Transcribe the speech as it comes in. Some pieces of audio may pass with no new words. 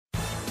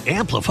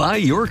Amplify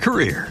your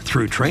career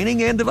through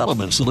training and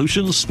development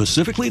solutions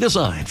specifically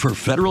designed for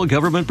federal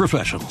government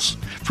professionals.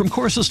 From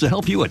courses to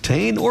help you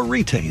attain or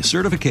retain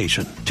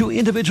certification, to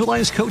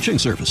individualized coaching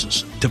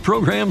services, to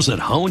programs that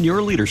hone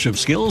your leadership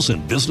skills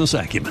and business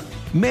acumen,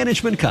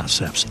 Management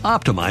Concepts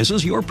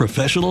optimizes your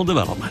professional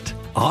development.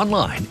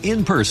 Online,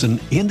 in person,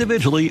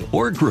 individually,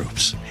 or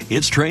groups,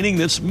 it's training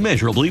that's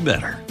measurably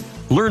better.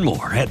 Learn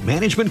more at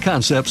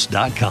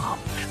managementconcepts.com.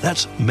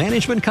 That's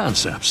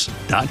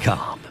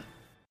managementconcepts.com.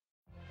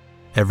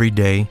 Every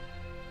day,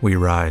 we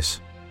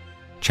rise,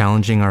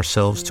 challenging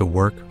ourselves to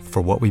work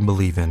for what we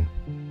believe in.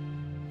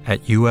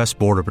 At U.S.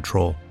 Border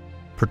Patrol,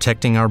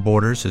 protecting our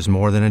borders is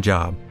more than a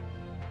job.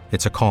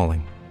 It's a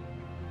calling.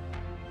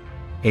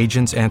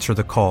 Agents answer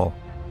the call,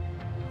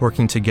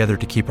 working together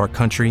to keep our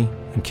country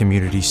and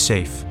communities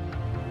safe.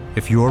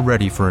 If you're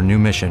ready for a new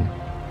mission,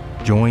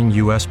 join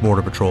U.S.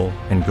 Border Patrol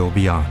and go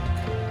beyond.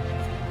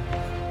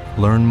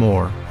 Learn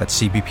more at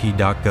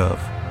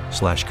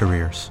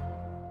cbp.gov/careers.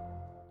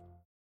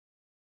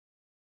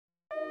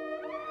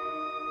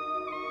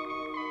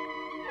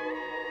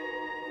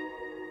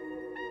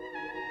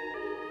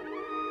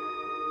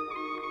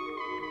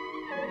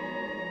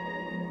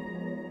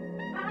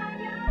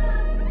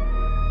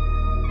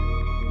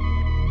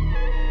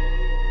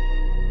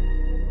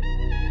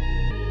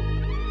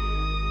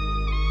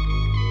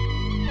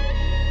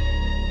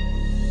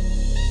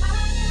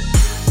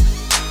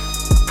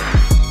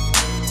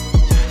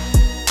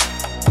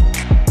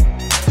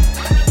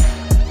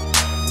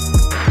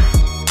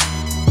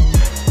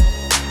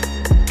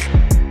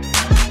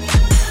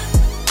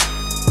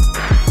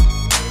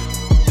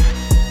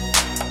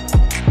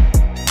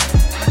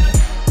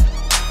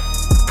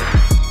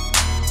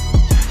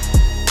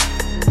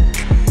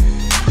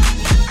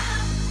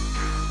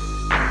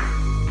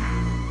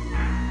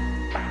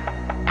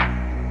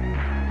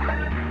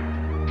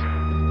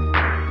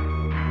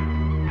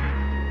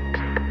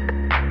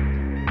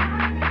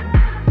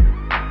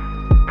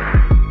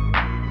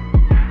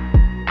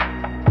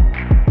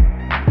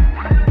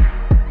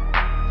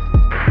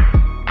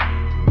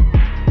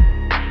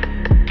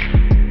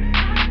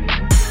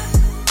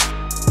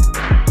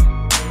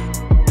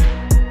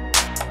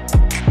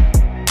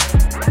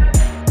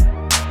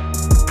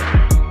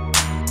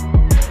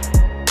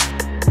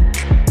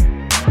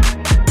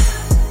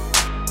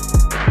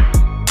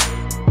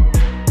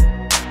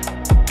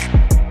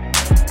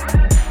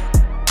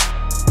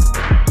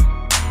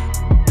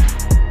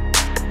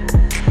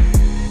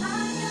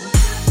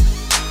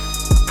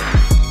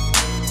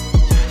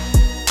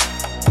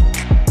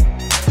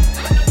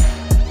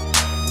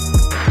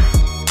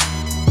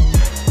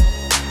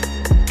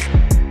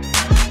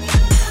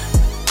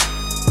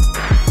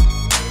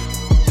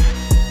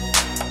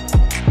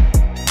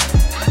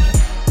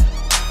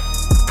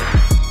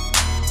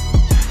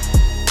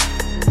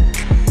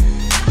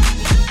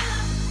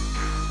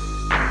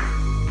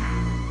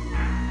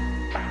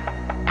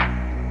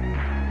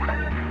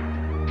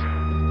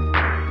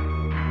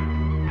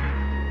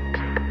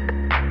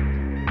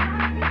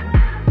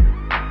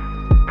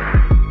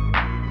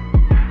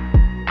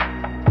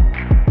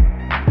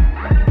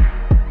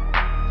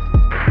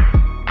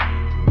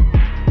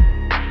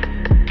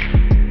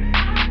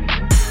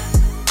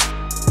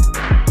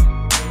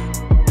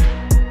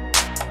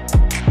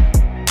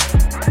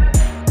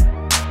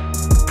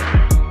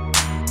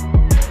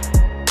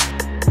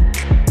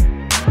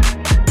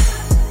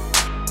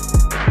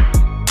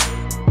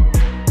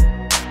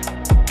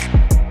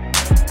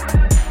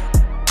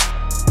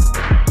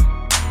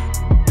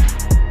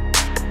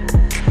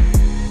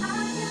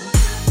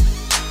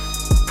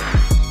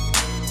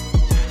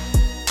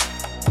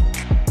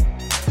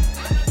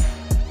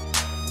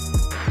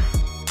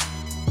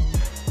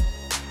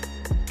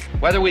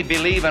 Whether we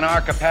believe in our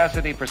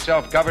capacity for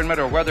self-government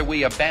or whether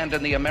we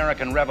abandon the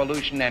American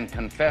Revolution and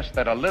confess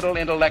that a little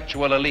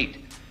intellectual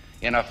elite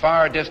in a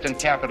far distant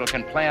capital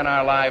can plan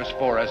our lives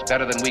for us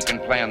better than we can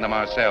plan them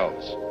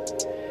ourselves.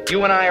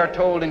 You and I are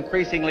told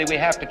increasingly we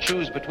have to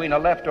choose between a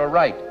left or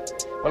right.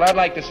 Well, I'd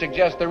like to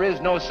suggest there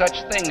is no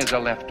such thing as a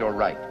left or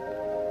right.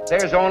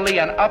 There's only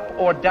an up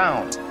or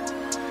down.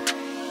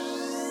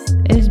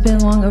 It has been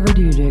long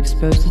overdue to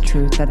expose the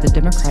truth that the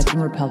Democrats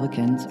and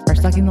Republicans are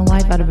sucking the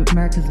life out of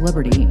America's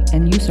liberty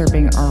and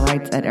usurping our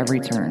rights at every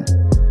turn.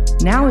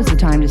 Now is the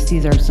time to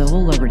seize our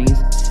civil liberties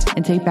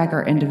and take back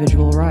our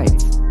individual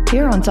rights.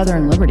 Here on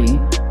Southern Liberty,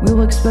 we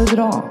will expose it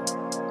all.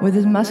 With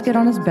his musket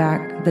on his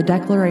back, the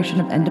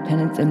Declaration of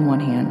Independence in one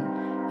hand,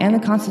 and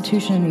the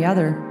Constitution in the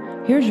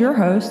other, here's your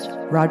host,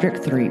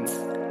 Roderick Threets.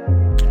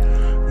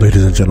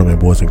 Ladies and gentlemen,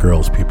 boys and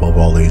girls, people of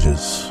all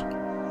ages,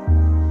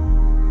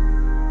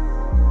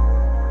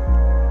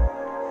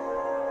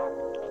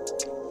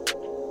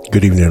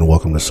 good evening and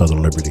welcome to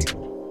Southern Liberty.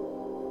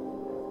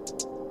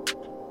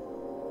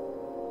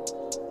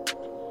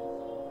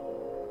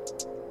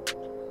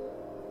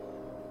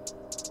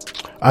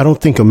 I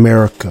don't think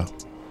America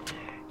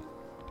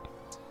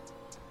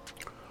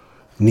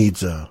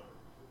needs a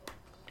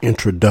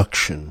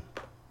introduction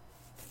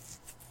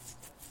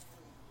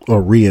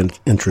or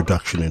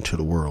reintroduction into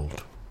the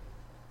world.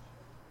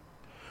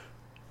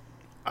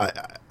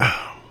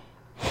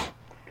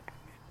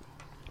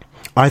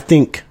 I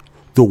think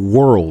the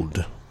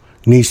world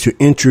needs to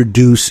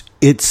introduce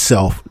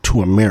itself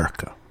to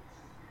America.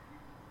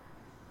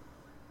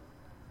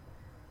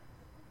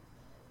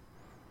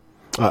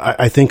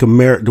 I think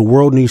the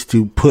world needs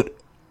to put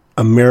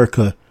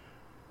America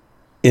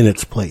in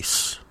its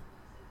place.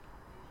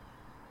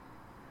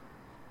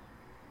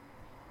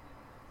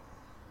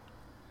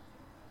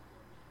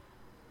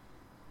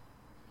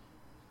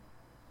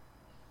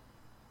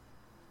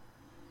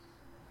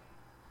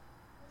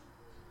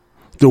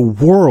 The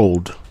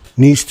world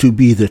needs to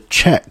be the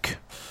check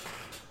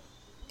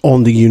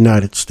on the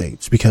United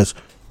States, because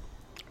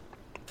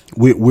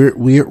we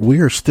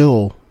are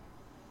still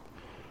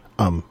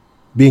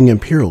being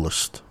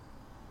imperialist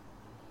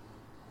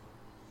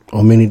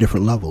on many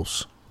different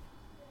levels,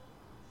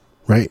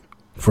 right?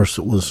 First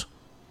it was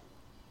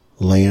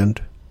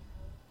land.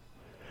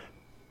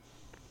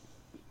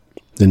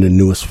 Then the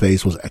newest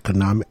phase was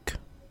economic.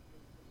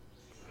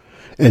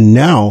 And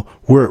now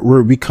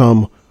we're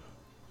become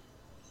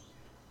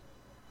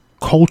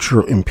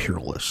culture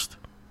imperialist,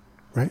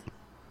 right?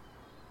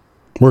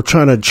 We're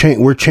trying to change.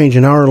 We're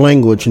changing our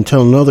language and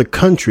telling other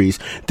countries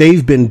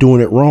they've been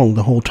doing it wrong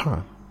the whole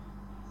time.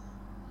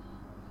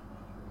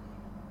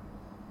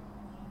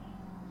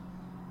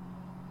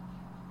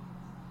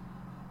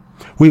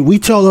 We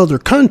tell other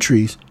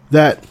countries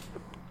that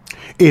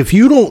if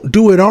you don't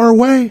do it our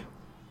way,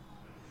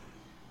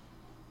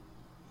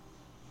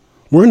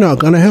 we're not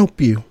going to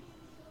help you.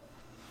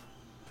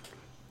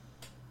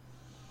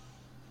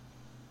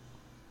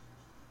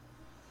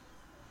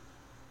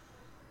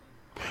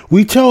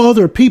 We tell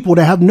other people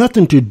that have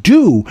nothing to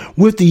do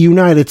with the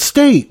United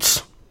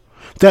States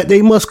that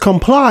they must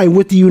comply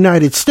with the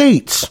United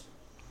States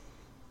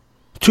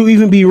to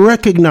even be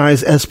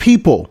recognized as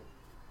people.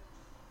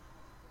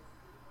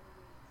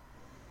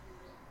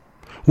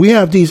 We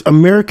have these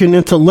American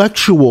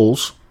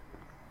intellectuals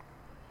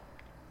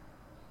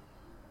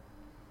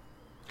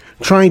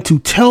trying to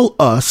tell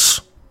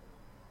us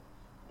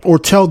or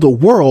tell the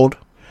world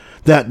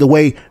that the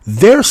way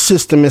their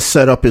system is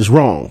set up is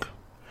wrong.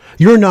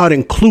 You're not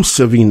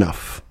inclusive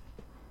enough.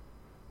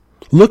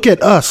 Look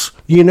at us,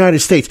 the United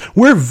States.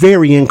 We're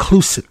very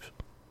inclusive.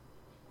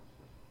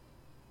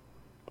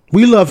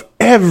 We love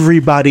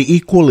everybody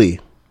equally.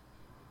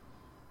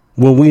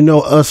 When we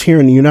know us here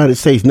in the United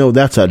States, no,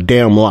 that's a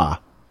damn lie.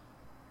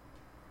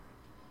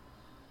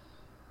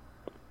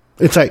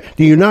 It's like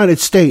the United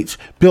States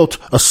built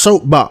a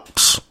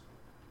soapbox.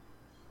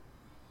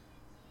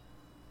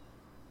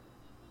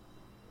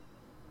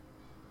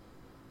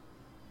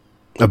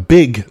 A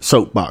big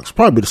soapbox,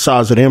 probably the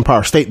size of the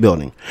Empire State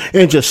Building,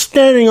 and just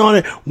standing on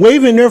it,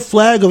 waving their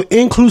flag of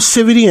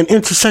inclusivity and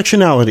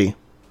intersectionality.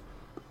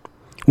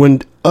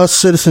 When us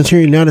citizens here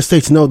in the United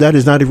States know that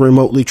is not even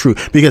remotely true,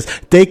 because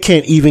they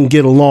can't even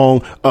get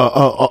along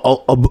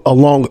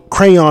along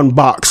crayon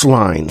box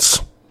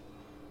lines.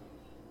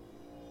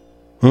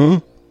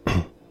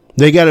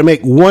 They got to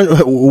make one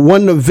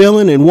the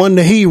villain and one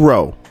the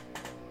hero.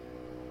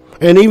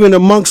 And even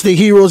amongst the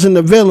heroes and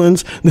the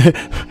villains,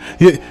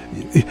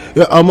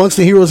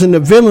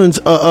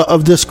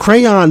 of this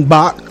crayon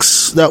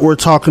box that we're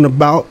talking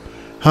about,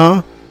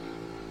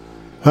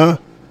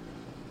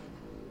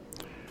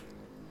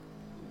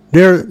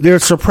 they're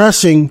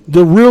suppressing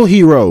the real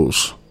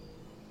heroes,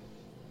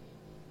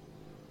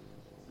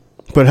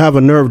 but have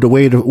a nerve to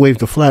wave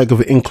the flag of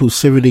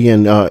inclusivity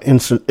and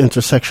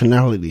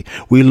intersectionality.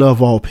 We love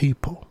all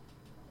people.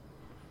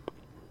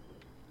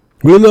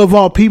 We love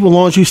all people as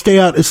long as you stay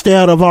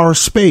out of our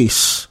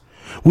space.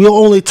 We'll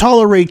only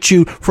tolerate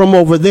you from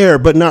over there,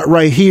 but not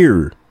right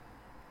here.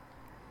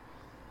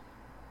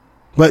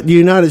 But the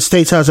United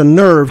States has a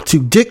nerve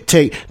to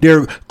dictate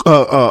their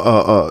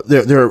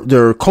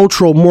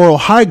cultural moral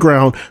high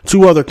ground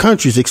to other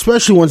countries,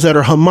 especially ones that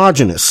are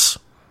homogenous.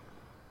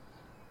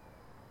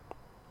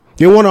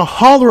 They want to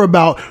holler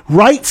about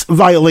rights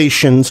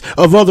violations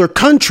of other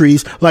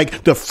countries,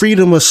 like the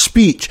freedom of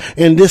speech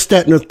and this,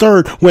 that, and the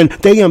third, when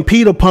they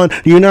impede upon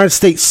the United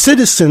States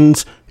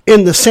citizens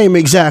in the same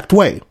exact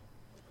way.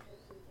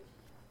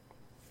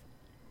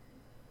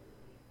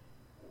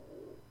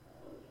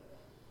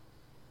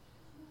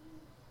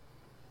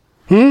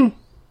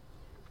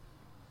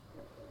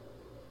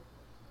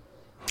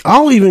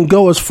 I'll even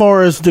go as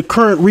far as the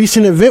current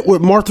recent event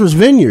with Martha's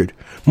Vineyard.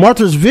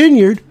 Martha's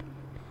Vineyard,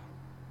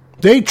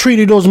 they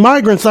treated those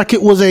migrants like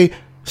it was a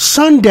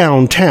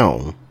sundown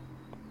town.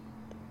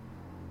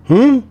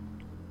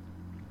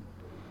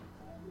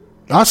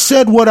 I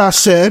said what I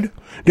said.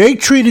 They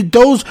treated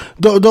those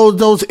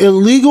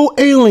illegal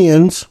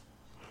aliens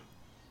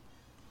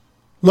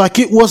like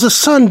it was a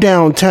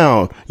sundown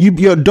town.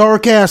 Your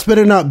dark ass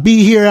better not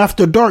be here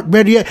after dark.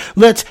 Better yet,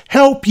 let's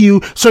help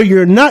you so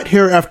you're not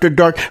here after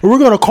dark. And we're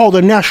going to call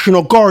the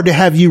National Guard to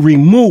have you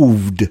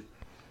removed.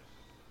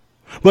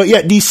 But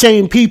yet these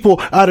same people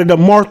out of the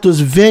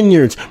Martha's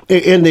Vineyards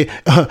and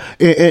the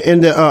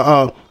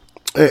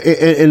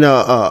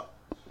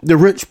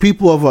rich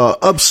people of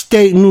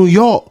upstate New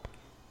York,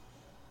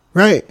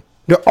 right?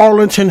 the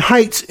Arlington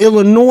Heights,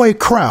 Illinois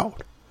crowd,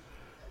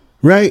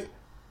 right?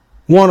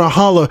 Want to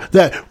holler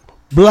that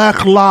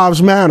Black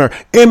Lives Matter,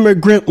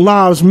 immigrant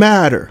lives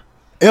matter,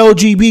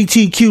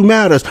 LGBTQ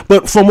matters,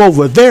 but from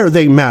over there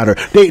they matter.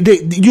 You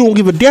don't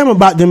give a damn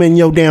about them in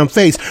your damn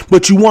face,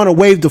 but you want to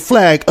wave the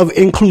flag of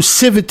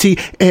inclusivity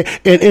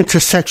and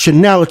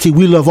intersectionality.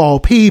 We love all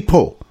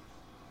people.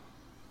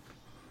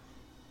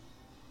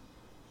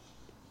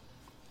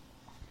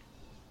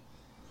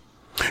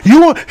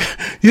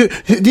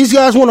 These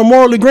guys want to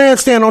morally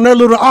grandstand on their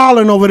little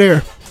island over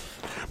there,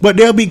 but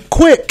they'll be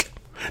quick.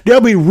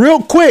 They'll be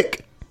real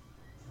quick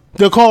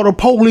to call the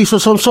police or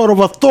some sort of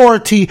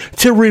authority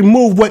to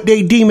remove what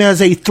they deem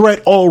as a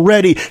threat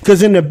already.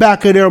 Because in the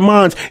back of their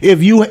minds,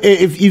 if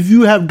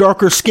you have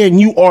darker skin,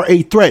 you are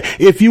a threat.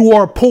 If you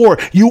are poor,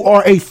 you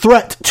are a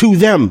threat to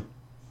them.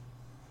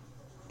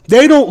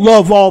 They don't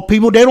love all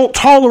people. They don't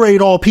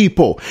tolerate all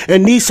people.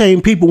 And these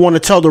same people want to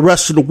tell the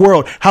rest of the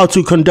world how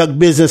to conduct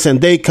business in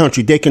their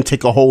country. They can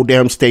take a whole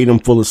damn stadium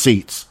full of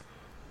seats.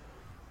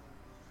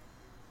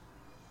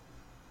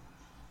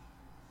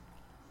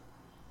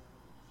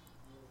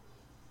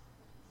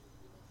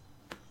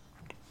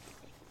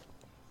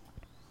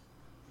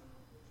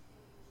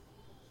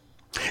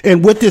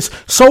 And with this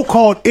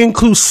so-called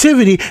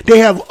inclusivity, they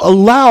have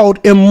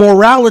allowed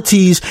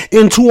immoralities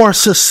into our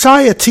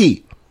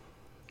society.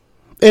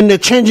 And they're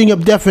changing up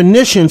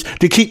definitions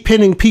to keep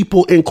pinning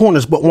people in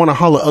corners, but want to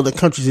holler other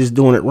countries is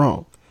doing it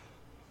wrong.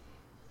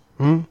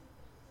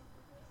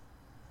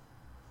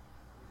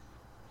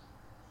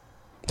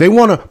 They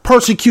want to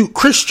persecute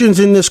Christians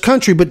in this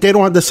country, but they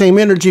don't have the same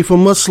energy for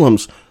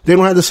Muslims. They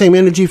don't have the same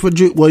energy for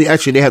Jews. Well,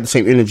 actually, they have the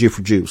same energy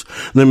for Jews.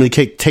 Let me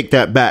take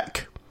that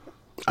back.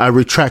 I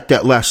retract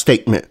that last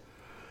statement.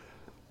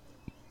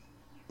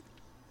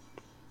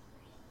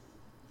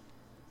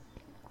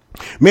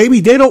 Maybe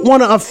they don't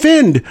want to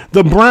offend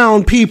the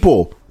brown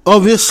people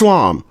of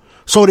Islam,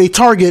 so they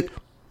target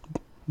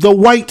the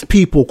white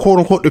people, quote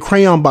unquote, the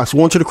crayon box.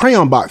 We'll go into the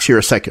crayon box here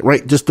a second,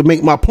 right? Just to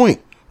make my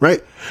point,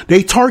 right?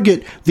 They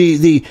target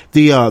the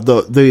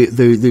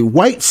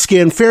white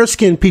skinned, fair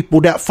skinned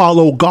people that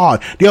follow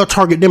God. They'll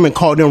target them and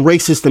call them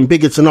racist and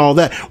bigots and all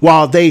that,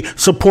 while they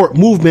support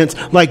movements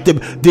like the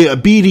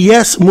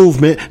BDS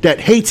movement that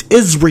hates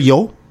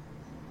Israel,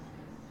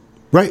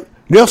 right?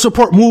 They'll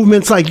support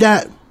movements like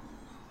that.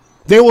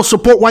 They will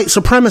support white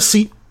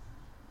supremacy.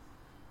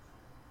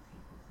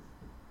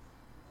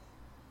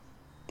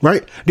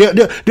 Right?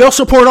 They'll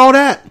support all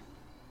that.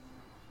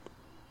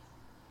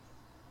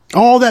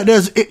 All that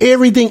does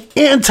everything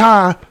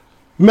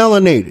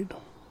anti-melanated.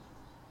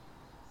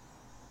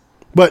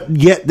 But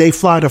yet they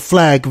fly the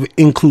flag of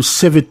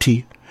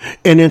inclusivity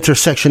and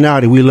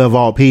intersectionality. We love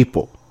all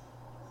people.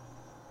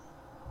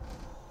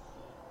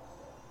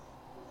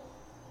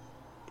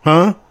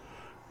 Huh?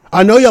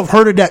 I know y'all have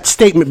heard of that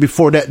statement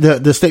before, that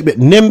the statement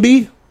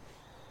NIMBY,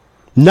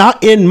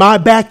 not in my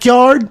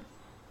backyard.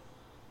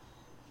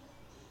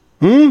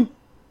 Why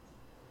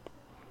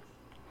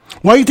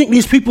do you think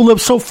these people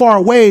live so far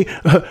away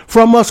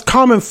from us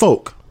common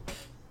folk?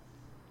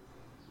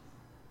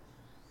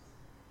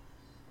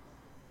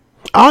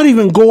 I'd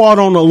even go out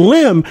on a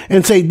limb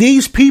and say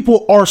these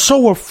people are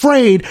so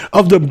afraid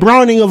of the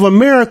browning of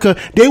America,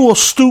 they will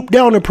stoop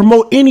down and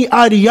promote any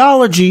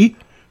ideology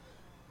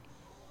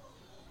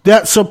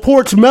that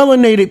supports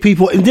melanated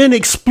people and then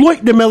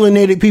exploit the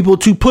melanated people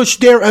to push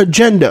their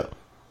agenda.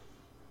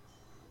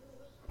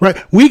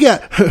 Right? We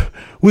got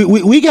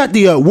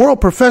the World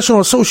Professional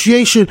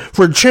Association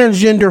for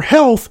Transgender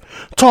Health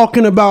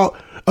talking about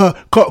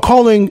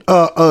calling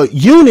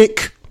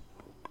eunuch.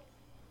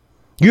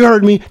 You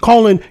heard me,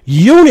 calling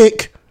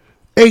eunuch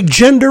a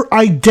gender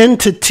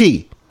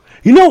identity.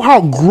 You know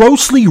how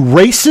grossly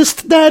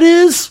racist that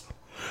is?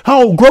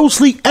 How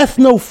grossly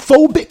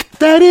ethnophobic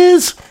that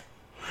is?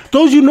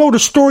 Those of you know the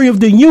story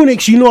of the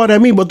eunuchs, you know what I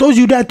mean. But those of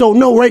you that don't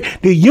know, right?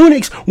 The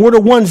eunuchs were the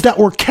ones that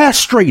were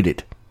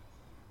castrated.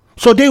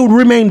 So they would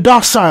remain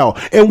docile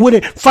and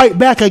wouldn't fight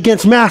back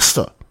against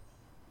master.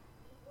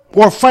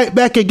 Or fight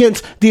back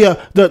against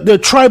the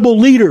tribal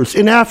leaders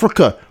in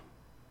Africa.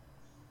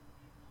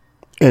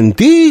 And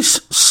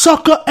these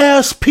sucker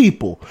ass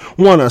people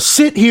want to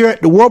sit here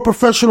at the World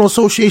Professional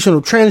Association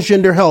of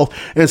Transgender Health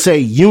and say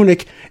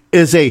eunuch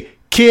is a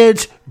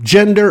kid's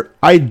gender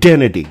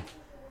identity.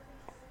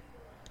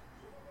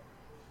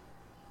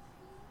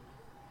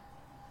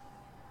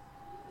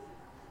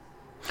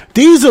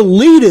 These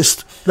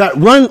elitists that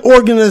run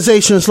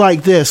organizations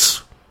like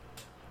this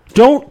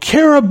don't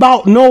care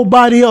about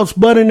nobody else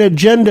but an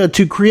agenda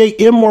to create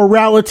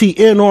immorality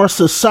in our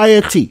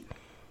society.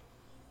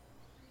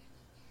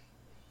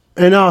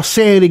 And I'll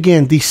say it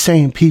again, these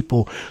same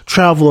people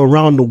travel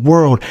around the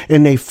world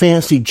in their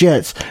fancy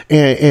jets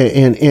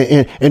and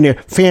their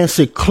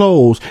fancy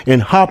clothes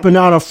and hopping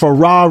out of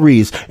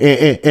Ferraris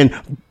and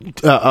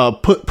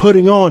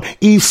putting on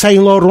Yves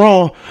Saint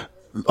Laurent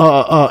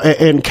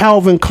and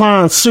Calvin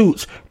Klein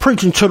suits,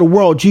 preaching to the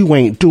world you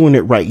ain't doing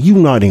it right. You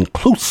not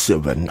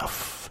inclusive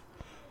enough.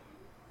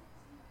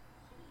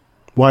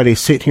 why they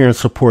sit here and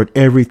support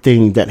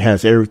everything that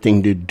has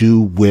everything to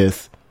do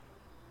with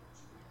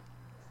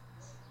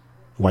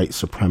white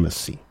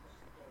supremacy.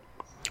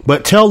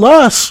 But tell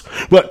us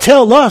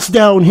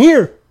down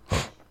here,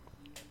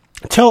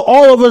 tell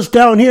all of us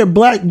down here,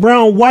 black,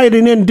 brown, white,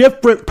 and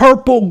indifferent,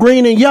 purple,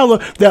 green, and yellow,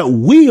 that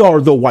we are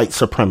the white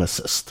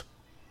supremacist.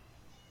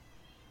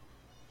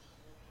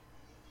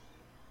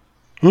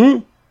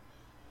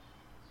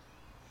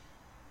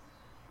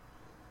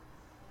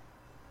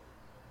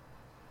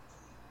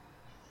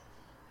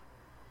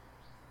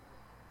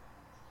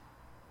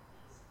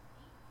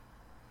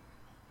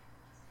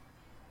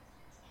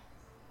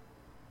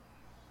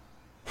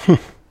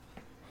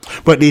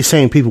 But these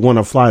same people want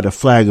to fly the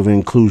flag of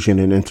inclusion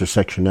and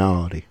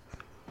intersectionality.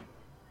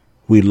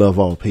 We love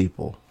all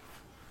people,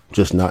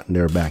 just not in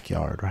their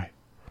backyard, right?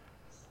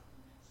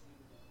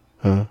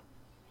 Huh?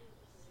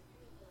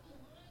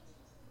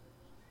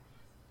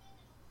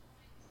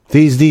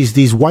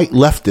 These white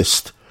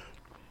leftists,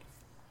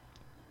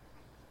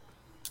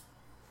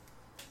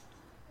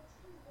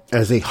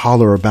 as they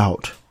holler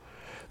about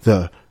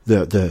the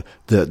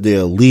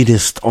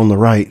elitist on the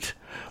right.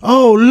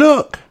 Oh,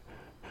 look.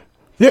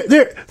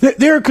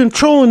 They're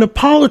controlling the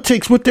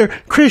politics with their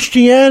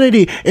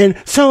Christianity and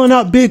selling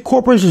out big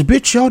corporations.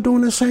 Bitch, y'all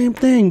doing the same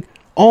thing.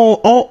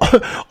 All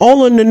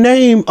in the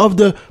name of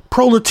the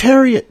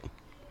proletariat.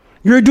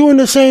 You're doing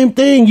the same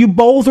thing. You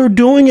both are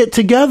doing it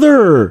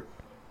together.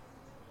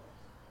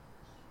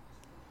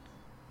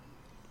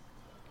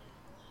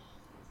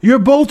 You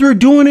both are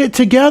doing it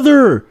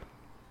together.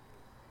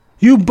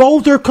 You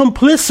both are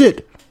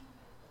complicit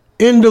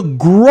in the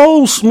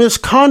gross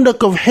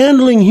misconduct of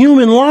handling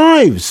human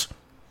lives.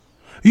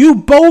 You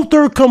both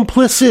are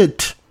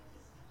complicit.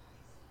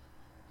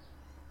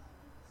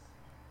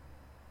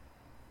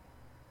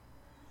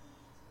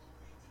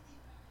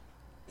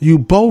 You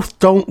both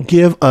don't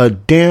give a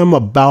damn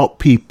about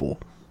people.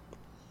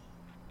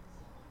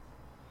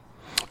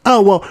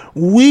 Oh, well,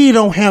 we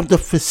don't have the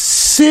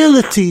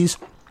facilities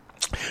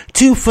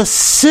to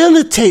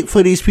facilitate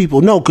for these people.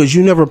 No, because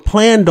you never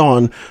planned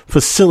on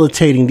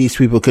facilitating these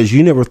people, because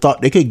you never thought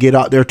they could get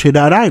out there to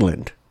that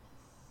island.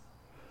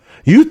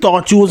 You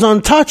thought you was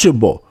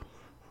untouchable.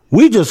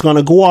 We just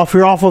gonna go off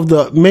here off of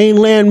the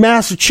mainland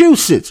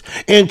Massachusetts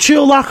and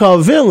chill like a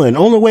villain.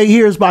 Only way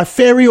here is by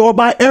ferry or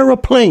by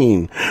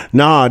airplane.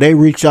 Nah, they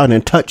reached out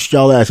and touched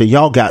y'all ass and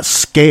y'all got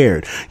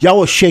scared. Y'all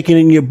was shaking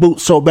in your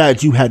boots so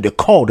bad you had to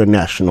call the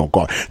National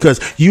Guard,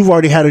 because you've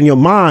already had in your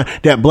mind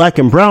that black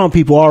and brown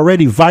people are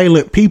already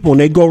violent people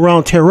and they go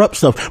around tear up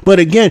stuff. But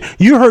again,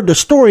 you heard the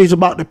stories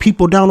about the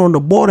people down on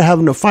the border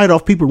having to fight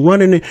off people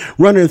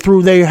running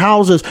through their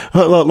houses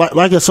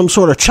like it's some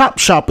sort of chop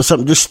shop or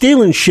something, just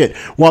stealing shit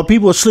while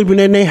people are sleeping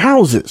in their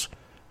houses.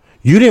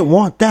 You didn't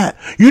want that.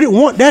 You didn't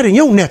want that in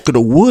your neck of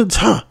the woods,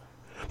 huh?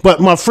 But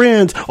my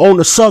friends on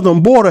the southern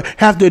border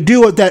have to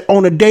deal with that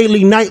on a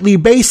daily, nightly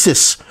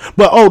basis.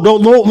 But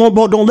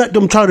don't let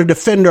them try to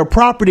defend their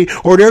property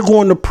or they're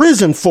going to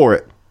prison for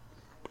it.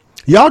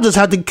 Y'all just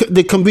have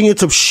the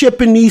convenience of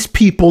shipping these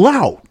people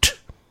out.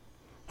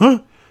 Huh?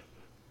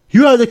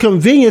 You have the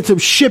convenience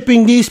of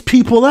shipping these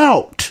people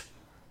out.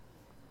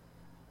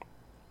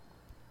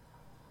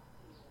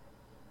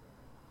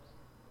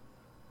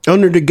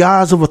 Under the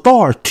guise of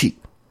authority,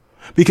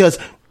 because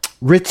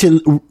rich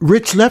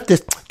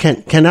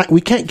leftists we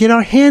can't get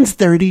our hands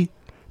dirty.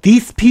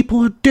 These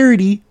people are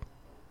dirty.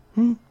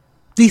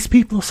 These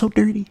people are so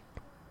dirty.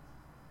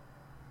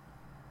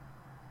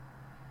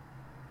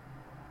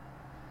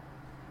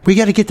 We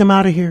got to get them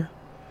out of here.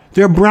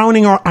 They're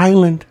browning our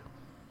island.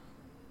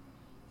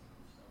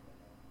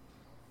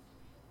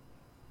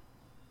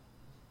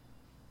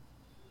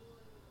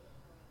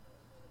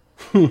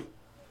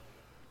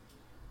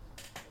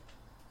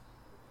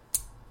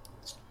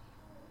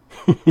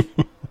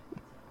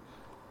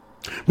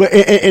 But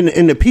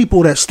and the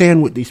people that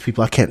stand with these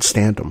people, I can't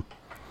stand them.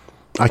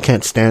 I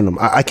can't stand them.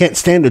 I can't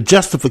stand the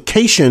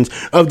justifications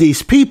of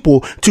these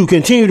people to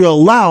continue to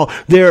allow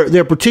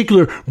their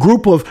particular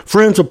group of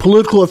friends of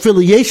political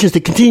affiliations to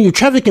continue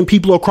trafficking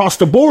people across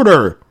the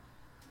border.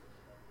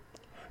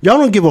 Y'all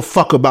don't give a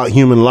fuck about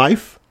human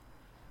life.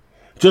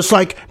 Just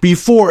like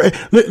before,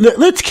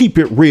 let's keep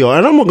it real.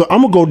 And I'm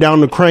gonna go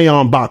down the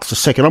crayon box a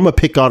second. I'm gonna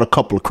pick out a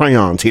couple of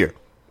crayons here.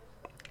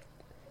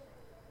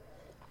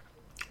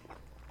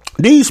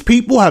 These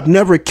people have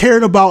never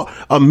cared about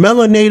a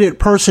melanated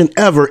person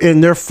ever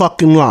in their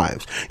fucking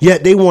lives.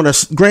 Yet they want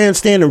to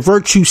grandstand and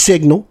virtue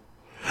signal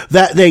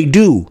that they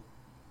do.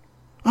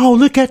 Oh,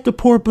 look at the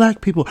poor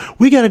black people.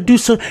 We got to do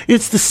something.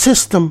 It's the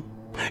system.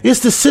 It's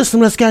the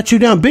system that's got you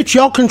down. Bitch,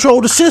 y'all control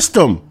the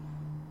system.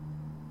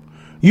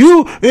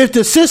 If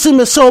the system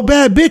is so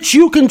bad, bitch,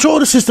 you control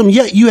the system.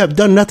 Yet you have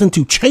done nothing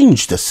to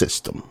change the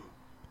system.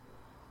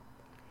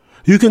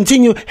 You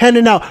continue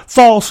handing out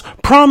false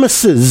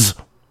promises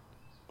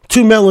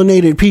to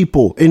melanated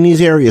people in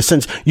these areas,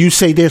 since you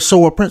say they're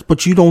so oppressed,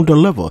 but you don't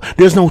deliver.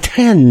 There's no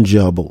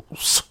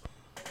tangibles,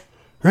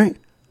 right?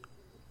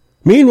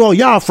 Meanwhile,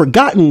 y'all have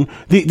forgotten,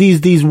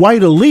 these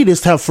white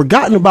elitists have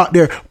forgotten about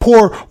their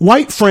poor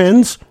white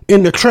friends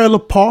in the trailer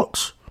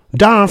parks,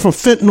 dying from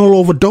fentanyl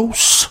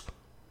overdose,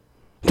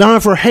 dying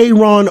for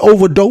Heron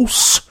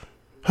overdose.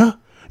 Huh?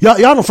 Y'all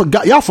don't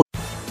forgot.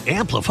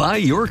 Amplify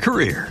your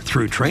career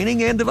through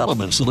training and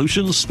development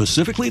solutions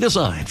specifically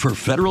designed for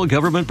federal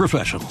government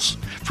professionals.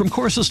 From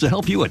courses to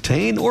help you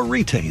attain or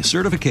retain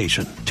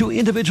certification, to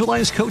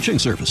individualized coaching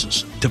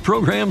services, to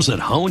programs that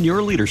hone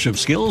your leadership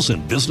skills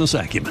and business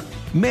acumen,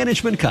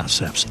 Management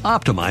Concepts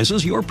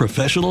optimizes your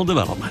professional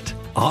development.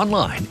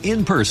 Online,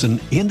 in person,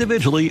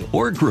 individually,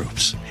 or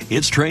groups,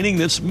 it's training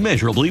that's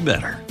measurably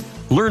better.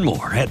 Learn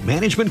more at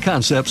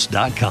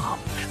managementconcepts.com.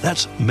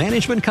 That's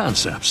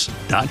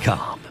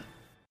managementconcepts.com.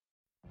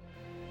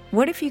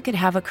 What if you could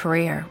have a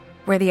career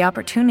where the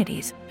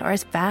opportunities are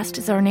as vast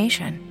as our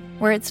nation,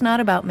 where it's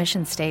not about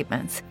mission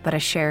statements, but a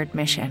shared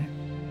mission?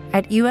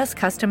 At U.S.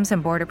 Customs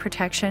and Border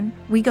Protection,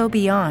 we go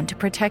beyond to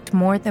protect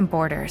more than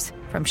borders.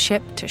 From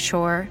ship to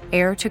shore,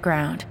 air to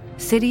ground,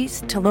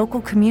 cities to local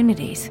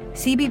communities,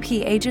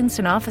 CBP agents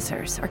and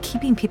officers are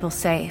keeping people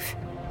safe.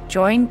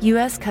 Join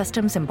U.S.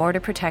 Customs and Border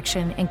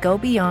Protection and go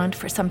beyond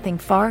for something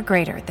far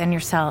greater than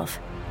yourself.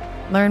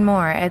 Learn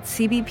more at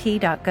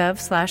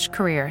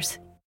cbp.gov/careers.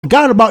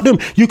 Forgot about them.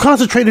 You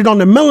concentrated on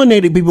the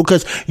melanated people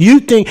because you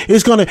think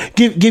it's going to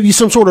give you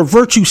some sort of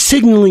virtue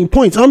signaling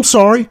points. I'm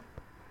sorry.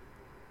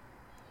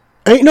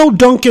 Ain't no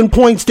Dunkin'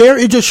 points there.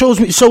 It just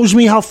shows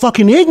me how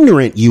fucking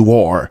ignorant you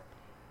are.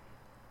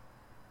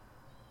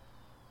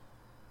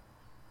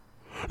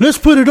 Let's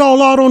put it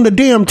all out on the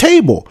damn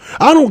table.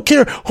 I don't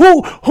care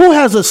who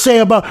has a say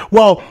about,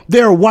 well,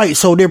 they're white,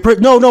 so they're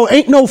no,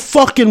 ain't no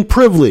fucking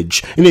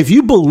privilege. And if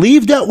you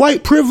believe that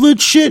white privilege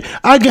shit,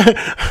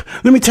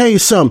 let me tell you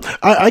something.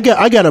 I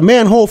got a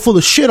manhole full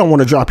of shit I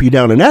want to drop you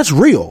down, and that's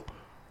real.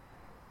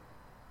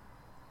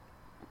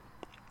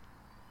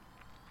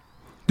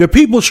 The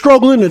people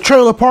struggling in the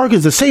trailer park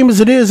is the same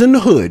as it is in the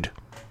hood.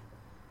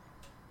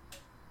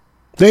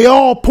 They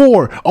all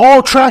poor,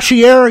 all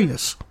trashy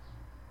areas.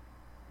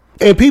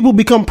 And people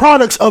become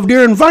products of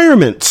their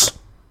environments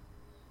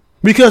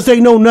because they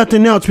know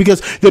nothing else.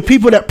 Because the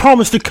people that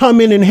promised to come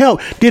in and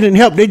help didn't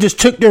help. They just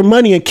took their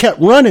money and kept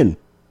running.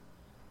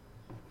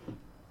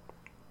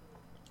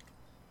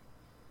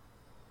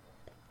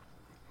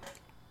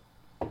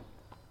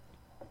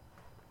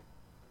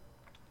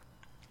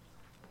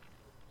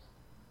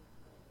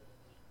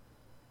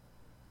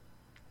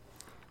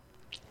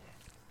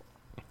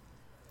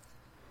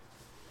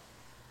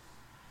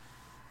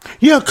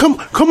 Yeah, come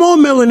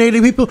on,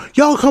 melanated people.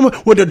 Y'all come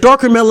on. Well, the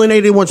darker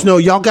melanated ones know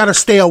y'all got to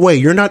stay away.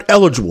 You're not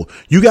eligible.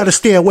 You got to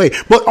stay away.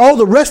 But all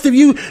the rest of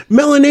you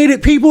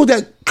melanated people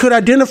that could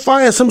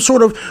identify as some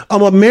sort of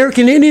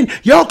American Indian,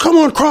 y'all come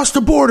on across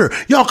the border.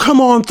 Y'all come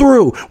on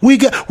through. We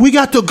got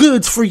the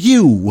goods for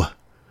you.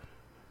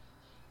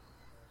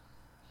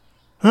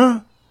 Huh?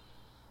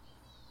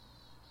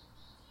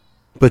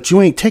 But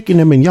you ain't taking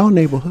them in y'all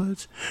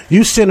neighborhoods.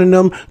 You sending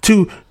them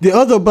to the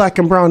other black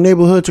and brown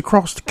neighborhoods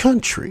across the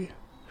country.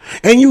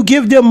 And you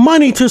give them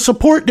money to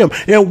support them.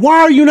 And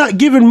why are you not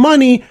giving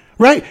money,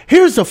 right?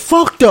 Here's the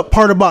fucked up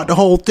part about the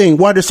whole thing.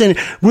 Why they're saying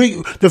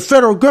the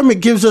federal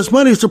government gives us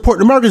money to support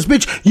the Americans.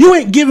 Bitch, you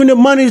ain't giving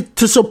them money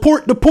to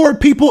support the poor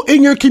people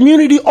in your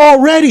community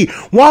already.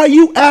 Why are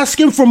you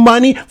asking for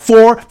money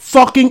for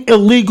fucking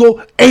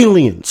illegal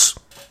aliens?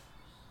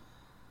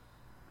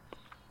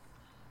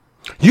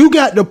 You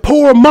got the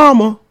poor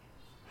mama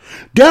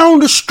down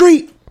the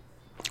street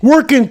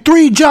working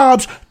 3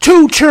 jobs,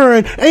 2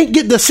 churn, ain't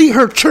get to see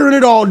her churn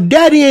at all.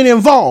 Daddy ain't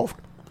involved.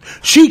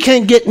 She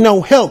can't get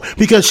no help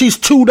because she's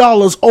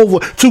 $2 over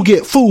to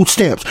get food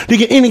stamps, to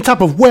get any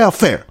type of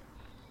welfare.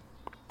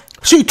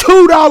 She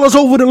 $2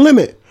 over the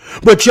limit.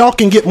 But y'all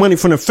can get money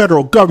from the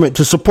federal government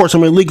to support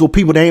some illegal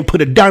people that ain't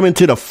put a dime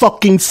into the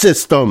fucking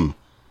system.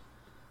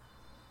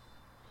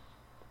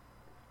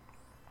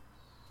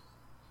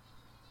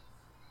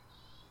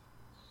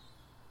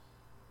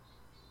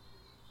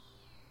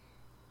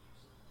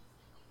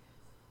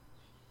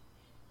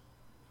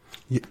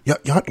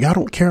 Y'all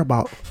don't care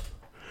about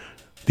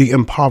the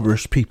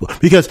impoverished people,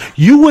 because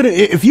you wouldn't,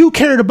 if you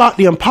cared about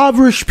the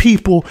impoverished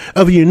people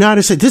of the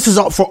United States. This is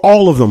for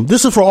all of them.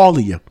 This is for all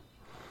of you.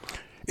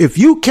 If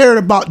you cared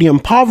about the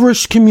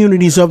impoverished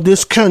communities of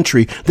this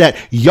country that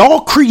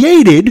y'all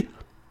created,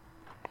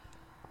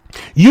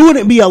 you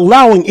wouldn't be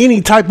allowing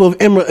any type of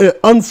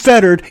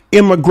unfettered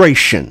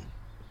immigration.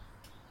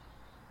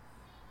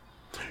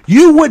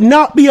 You would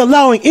not be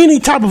allowing any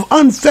type of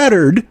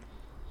unfettered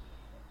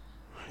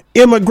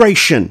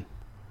immigration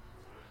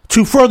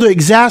to further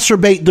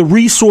exacerbate the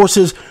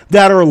resources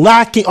that are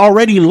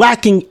already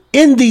lacking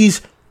in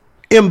these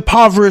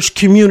impoverished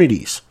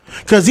communities.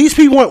 Because these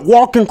people aren't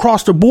walking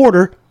across the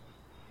border,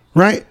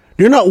 right?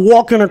 They're not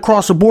walking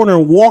across the border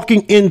and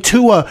walking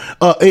into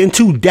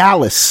into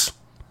Dallas,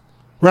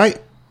 right?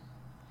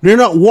 They're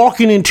not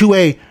walking into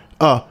a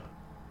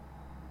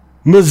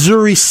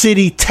Missouri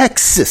City,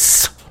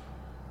 Texas.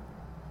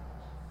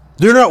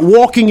 They're not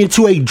walking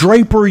into a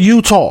Draper,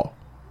 Utah.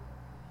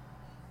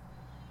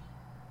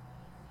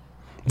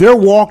 They're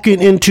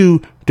walking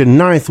into the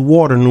Ninth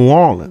Ward of New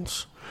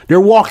Orleans. They're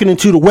walking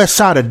into the west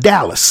side of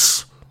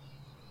Dallas.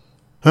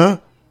 Huh?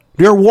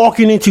 They're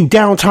walking into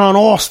downtown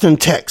Austin,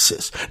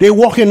 Texas. They're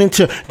walking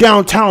into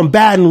downtown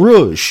Baton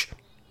Rouge.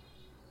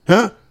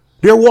 Huh?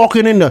 They're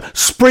walking into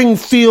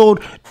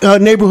Springfield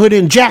neighborhood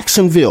in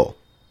Jacksonville.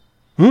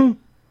 They're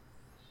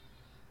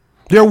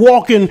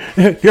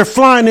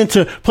flying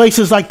into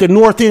places like the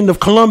north end of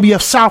Columbia,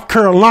 South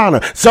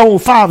Carolina, Zone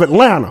 5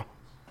 Atlanta.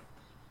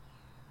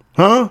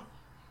 Huh?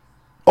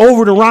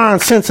 Over the Rhine,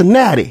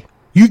 Cincinnati.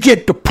 You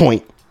get the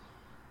point.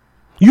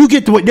 You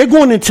get the point. They're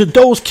going into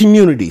those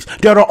communities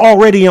that are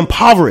already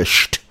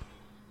impoverished.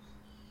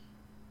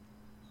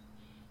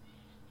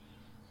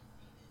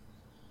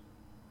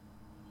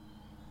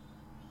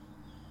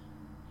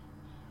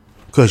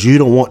 Because you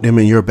don't want them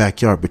in your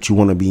backyard, but you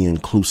want to be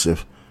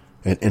inclusive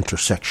and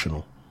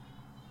intersectional.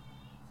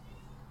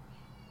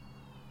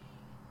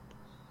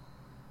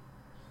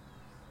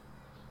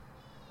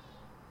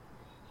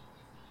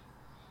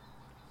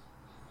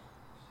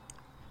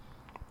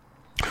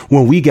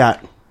 When we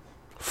got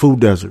food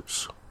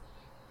deserts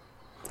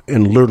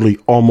in literally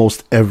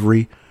almost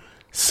every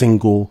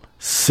single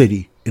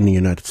city in the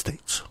United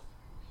States.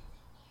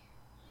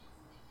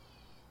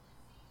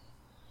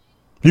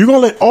 You're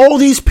going to let all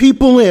these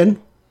people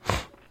in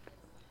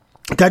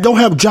that don't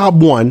have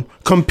job one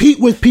compete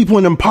with people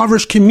in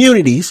impoverished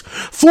communities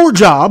for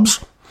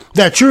jobs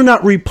that you're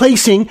not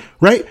replacing,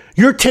 right?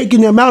 You're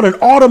taking them out and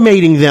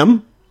automating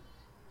them,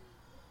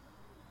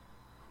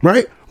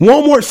 right?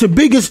 Walmart's the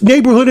biggest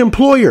neighborhood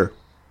employer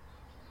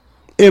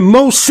in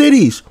most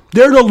cities.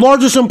 They're the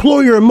largest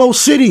employer in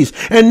most cities.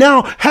 And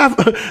now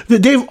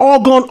they've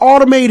all gone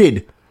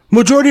automated.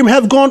 Majority of them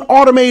have gone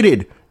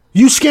automated.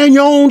 You scan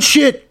your own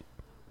shit.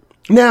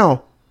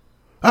 Now,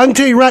 I can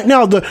tell you right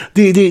now, the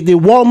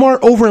Walmart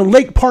over in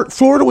Lake Park,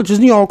 Florida, which is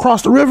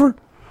across the river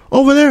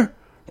over there,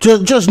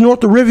 just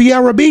north of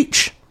Riviera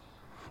Beach.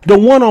 The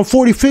one on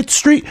 45th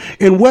Street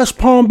in West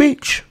Palm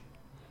Beach.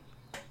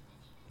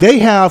 They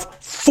have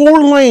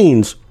 4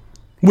 lanes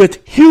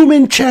with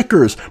human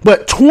checkers,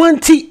 but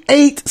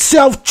 28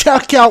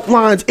 self-checkout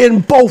lines in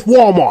both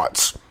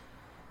Walmarts.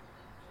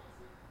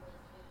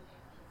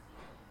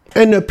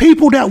 And the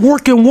people that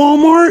work in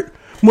Walmart,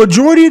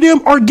 majority of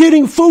them are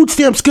getting food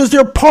stamps because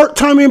they're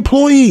part-time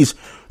employees.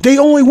 They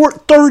only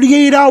work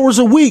 38 hours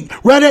a week,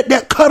 right at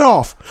that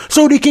cutoff,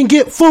 so they can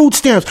get food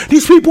stamps.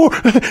 These people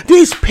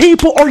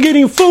are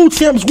getting food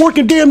stamps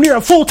working damn near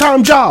a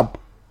full-time job.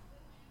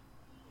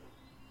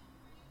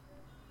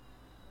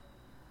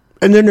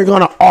 And then they're going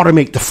to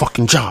automate the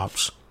fucking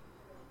jobs.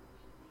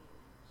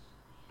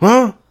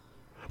 Huh?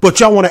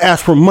 But y'all want to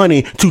ask for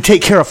money to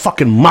take care of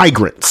fucking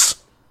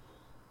migrants.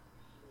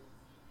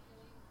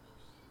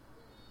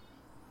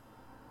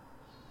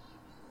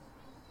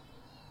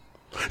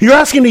 You're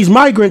asking these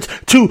migrants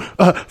to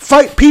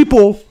fight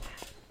people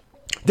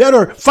that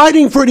are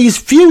fighting for these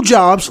few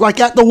jobs,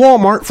 like at the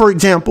Walmart, for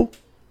example.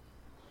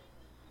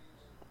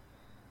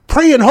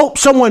 Pray and hope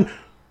someone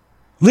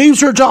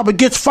leaves their job and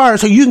gets fired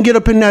so you can get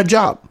up in that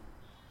job.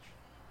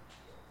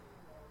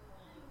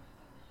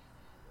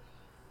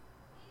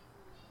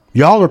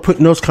 Y'all are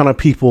putting those kind of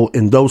people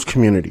in those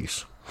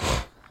communities.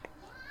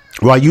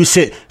 While you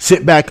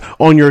sit back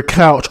on your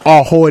couch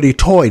all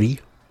hoity-toity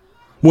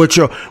with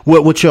your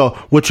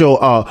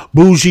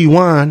bougie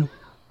wine,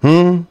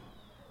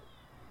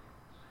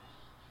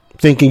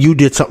 thinking you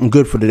did something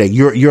good for the day.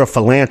 You're a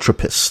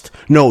philanthropist.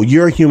 No,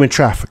 you're a human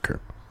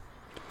trafficker.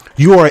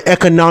 You are an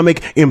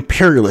economic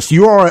imperialist.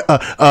 You are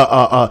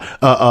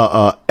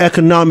a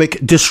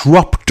economic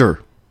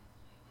disruptor.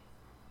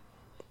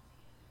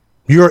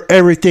 You're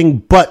everything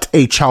but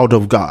a child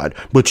of God,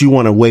 but you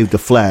want to wave the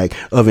flag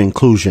of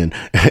inclusion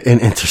and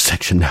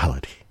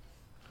intersectionality.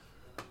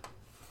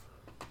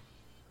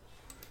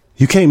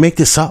 You can't make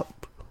this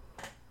up.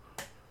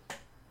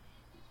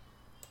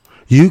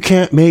 You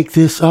can't make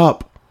this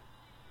up.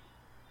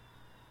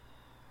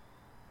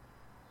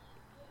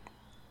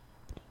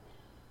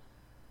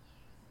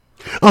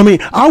 I mean,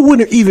 I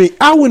wouldn't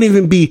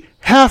even be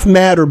half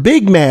mad or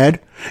big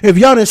mad if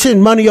y'all didn't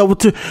send money over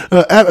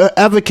to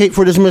advocate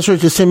for this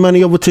administration to send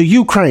money over to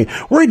Ukraine.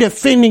 We're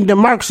defending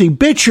democracy.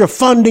 Bitch, you're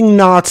funding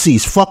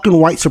Nazis. Fucking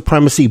white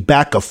supremacy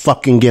back a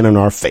fucking get in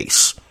our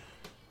face.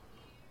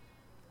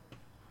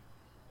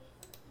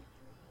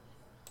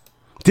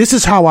 This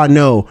is how I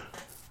know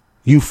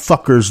you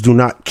fuckers do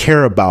not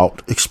care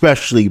about,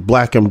 especially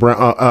black and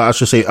brown,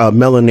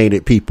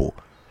 melanated people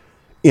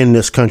in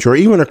this country or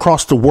even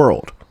across the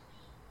world.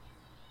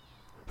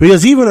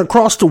 Because even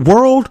across the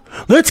world,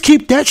 let's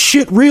keep that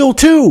shit real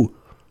too.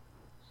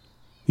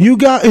 You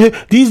got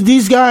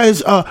these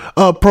guys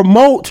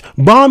promote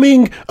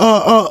bombing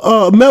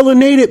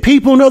melanated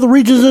people in other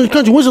regions of the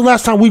country. When's the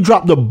last time we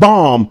dropped a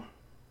bomb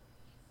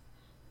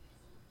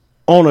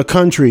on a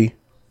country?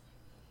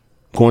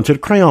 Going to the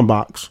crayon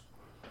box.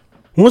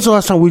 When's the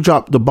last time we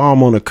dropped the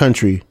bomb on a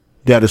country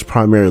that is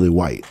primarily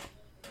white?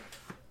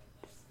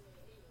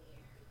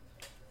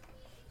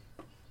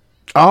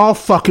 I'll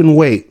fucking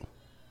wait.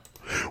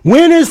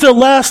 When is the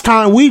last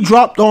time we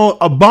dropped on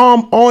a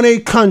bomb on a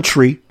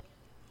country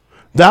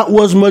that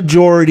was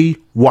majority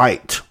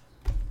white?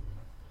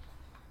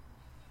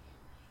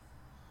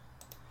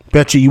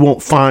 Bet you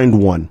won't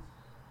find one.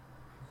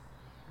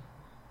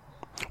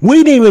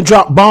 We didn't even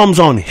drop bombs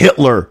on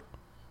Hitler.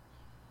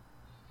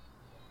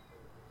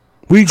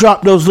 We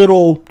dropped those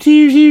little...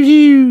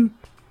 We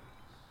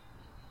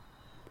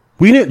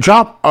didn't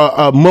drop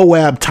a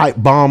Moab-type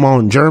bomb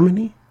on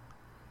Germany.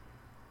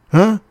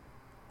 Huh?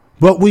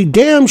 But we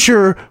damn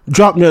sure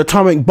dropped an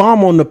atomic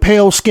bomb on the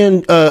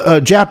pale-skinned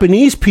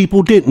Japanese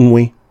people, didn't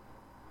we?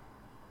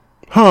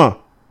 Huh?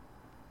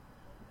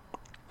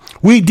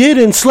 We did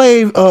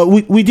enslave,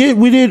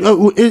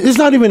 it's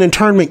not even an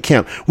internment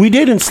camp. We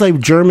did enslave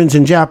Germans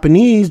and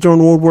Japanese during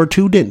World War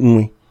II,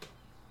 didn't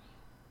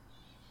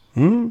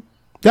we?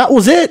 That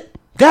was it.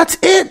 That's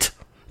it.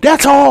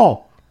 That's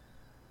all.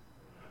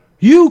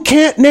 You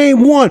can't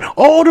name one.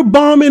 All the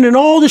bombing and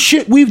all the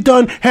shit we've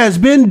done has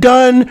been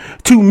done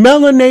to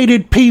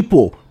melanated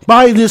people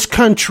by this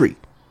country.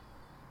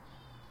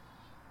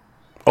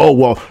 Oh,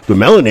 well, the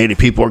melanated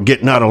people are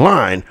getting out of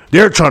line.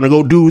 They're trying to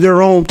go do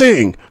their own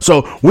thing.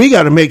 So we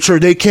got to make sure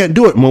they can't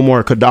do it,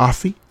 Muammar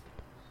Gaddafi.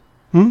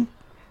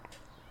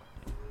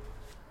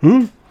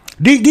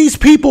 These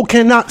people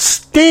cannot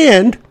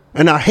stand,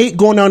 and I hate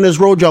going down this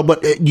road, y'all,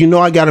 but you know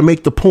I got to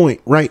make the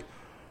point, right?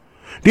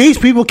 These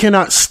people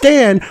cannot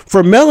stand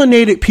for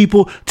melanated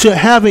people to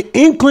have an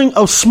inkling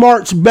of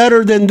smarts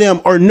better than them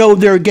or know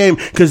their game,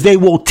 because they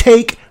will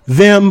take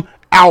them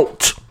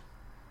out.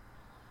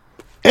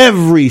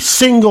 Every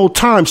single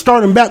time,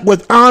 starting back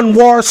with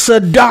Anwar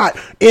Sadat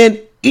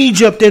in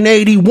Egypt in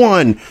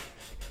 81.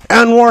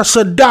 Anwar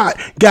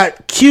Sadat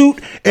got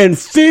cute and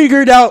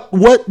figured out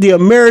what the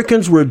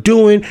Americans were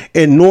doing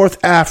in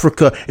North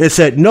Africa and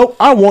said, nope,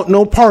 I want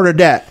no part of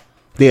that.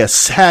 They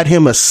had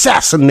him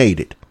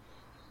assassinated.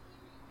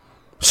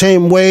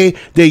 Same way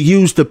they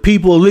used the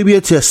people of Libya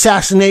to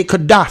assassinate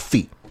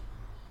Gaddafi.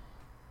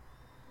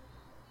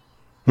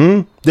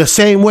 The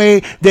same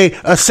way they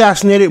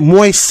assassinated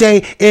Moise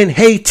in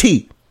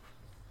Haiti.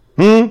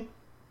 The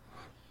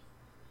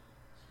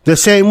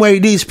same way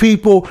these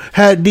people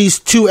had these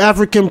two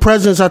African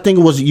presidents, I think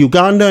it was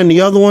Uganda and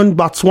the other one,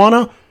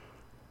 Botswana,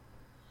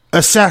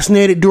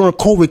 assassinated during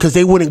COVID because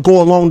they wouldn't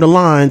go along the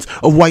lines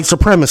of white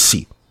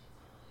supremacy.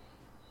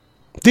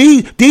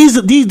 These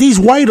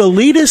white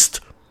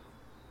elitists,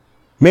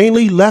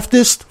 mainly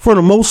leftist for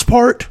the most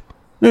part,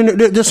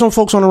 there's some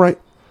folks on the right.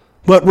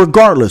 But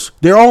regardless,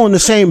 they're all in the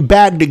same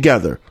bag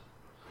together.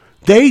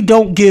 They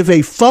don't give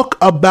a fuck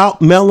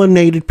about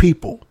melanated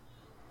people.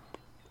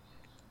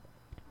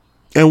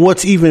 And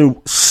what's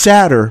even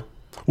sadder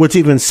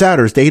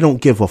is they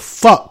don't give a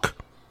fuck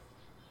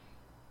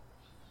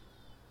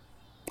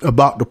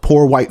about the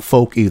poor white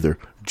folk either.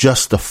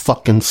 Just the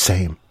fucking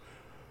same.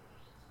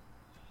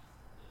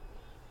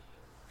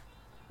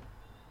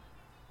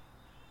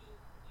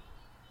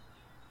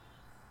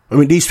 I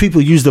mean, these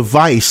people use the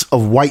vice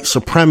of white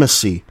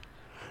supremacy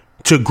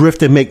to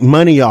grift and make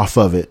money off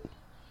of it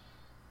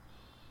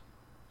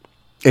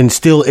and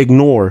still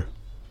ignore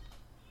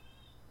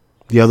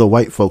the other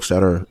white folks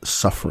that are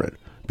suffering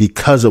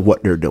because of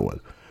what they're doing.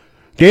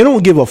 They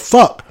don't give a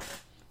fuck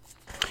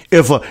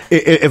if a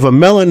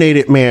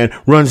melanated man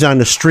runs down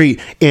the street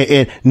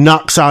and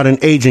knocks out an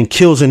Asian,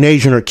 kills an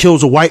Asian or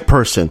kills a white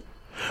person.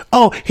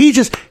 Oh, he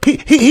just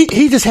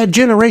had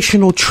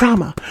generational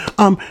trauma.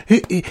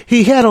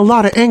 He had a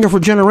lot of anger for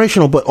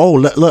generational, but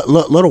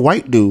let a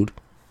white dude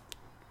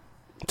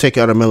take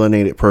out a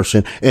melanated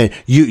person, and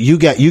you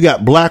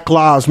got Black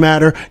Lives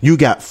Matter, you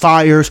got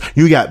fires,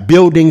 you got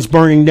buildings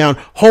burning down,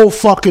 whole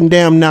fucking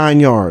damn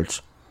 9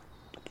 yards.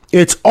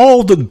 It's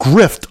all the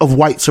grift of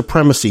white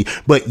supremacy,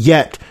 but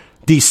yet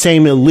these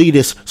same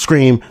elitists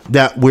scream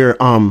that we're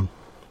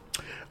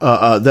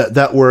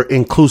that we're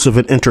inclusive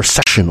and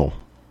intersectional.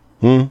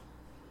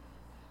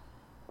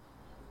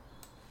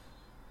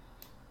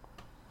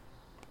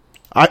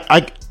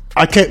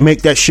 I can't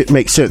make that shit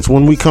make sense.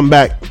 When we come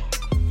back,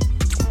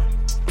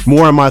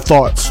 more of my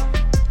thoughts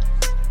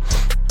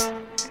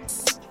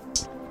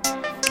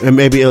and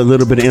maybe a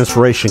little bit of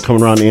inspiration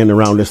coming around the end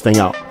around this thing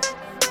out.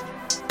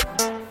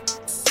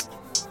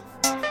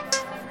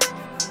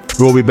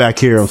 We'll be back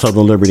here on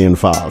Southern Liberty in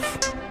 5.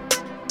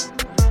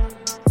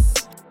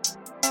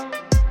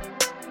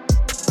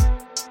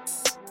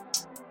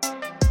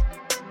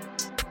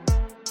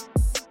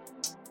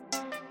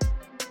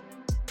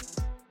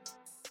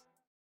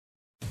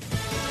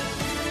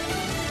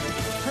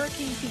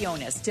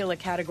 Still a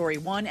Category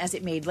 1 as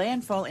it made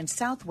landfall in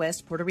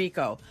southwest Puerto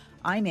Rico.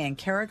 I'm Ann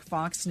Carrick,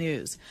 Fox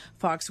News.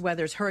 Fox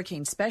Weather's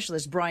hurricane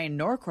specialist Brian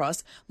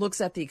Norcross looks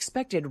at the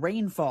expected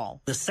rainfall.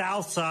 The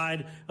south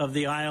side of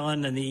the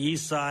island and the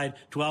east side,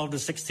 12 to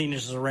 16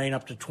 inches of rain,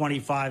 up to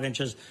 25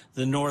 inches.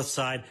 The north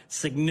side,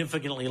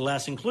 significantly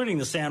less, including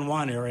the San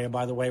Juan area,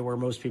 by the way, where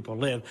most people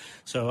live.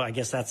 So I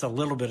guess that's a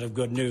little bit of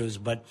good news,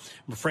 but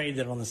I'm afraid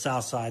that on the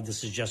south side,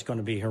 this is just going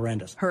to be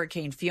horrendous.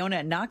 Hurricane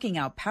Fiona knocking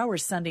out power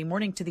Sunday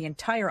morning to the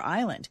entire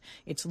island.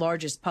 Its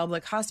largest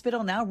public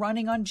hospital now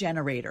running on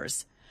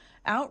generators.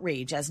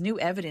 Outrage as new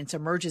evidence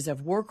emerges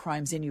of war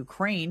crimes in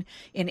Ukraine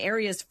in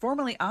areas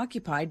formerly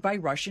occupied by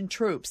Russian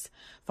troops.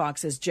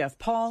 Fox's Jeff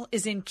Paul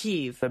is in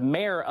Kyiv. The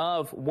mayor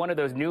of one of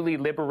those newly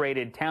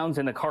liberated towns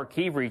in the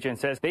Kharkiv region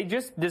says they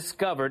just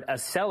discovered a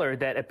cellar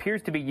that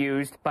appears to be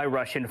used by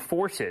Russian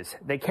forces.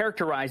 They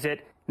characterize it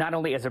not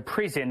only as a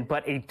prison,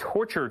 but a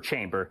torture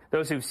chamber.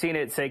 Those who've seen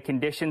it say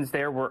conditions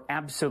there were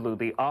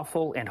absolutely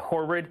awful and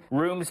horrid.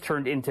 Rooms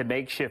turned into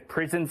makeshift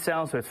prison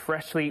cells with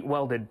freshly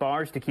welded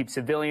bars to keep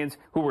civilians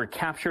who were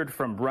captured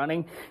from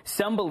running.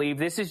 Some believe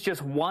this is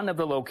just one of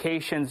the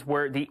locations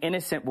where the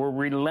innocent were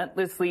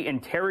relentlessly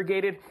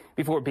interrogated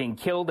before being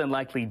killed and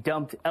likely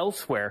dumped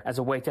elsewhere as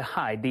a way to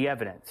hide the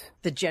evidence.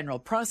 The General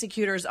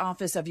Prosecutor's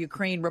Office of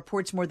Ukraine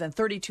reports more than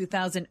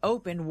 32,000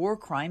 open war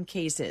crime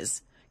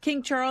cases.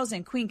 King Charles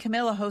and Queen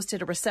Camilla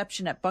hosted a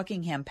reception at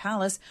Buckingham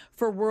Palace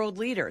for world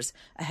leaders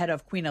ahead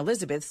of Queen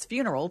Elizabeth's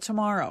funeral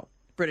tomorrow.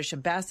 British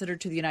Ambassador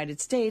to the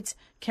United States,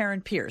 Karen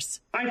Pierce.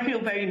 I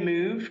feel very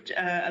moved.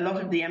 A lot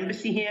of the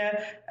embassy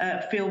here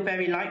feel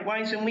very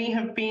likewise, and we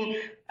have been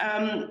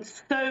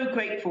so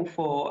grateful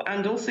for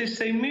and also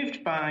so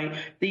moved by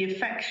the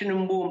affection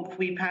and warmth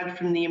we've had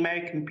from the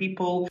American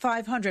people.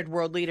 500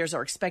 world leaders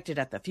are expected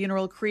at the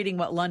funeral, creating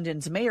what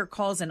London's mayor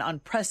calls an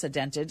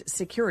unprecedented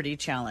security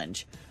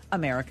challenge.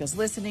 America's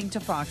listening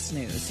to Fox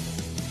News.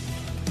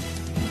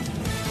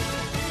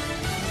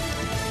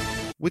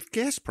 With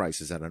gas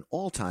prices at an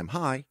all-time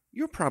high,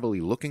 you're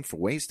probably looking for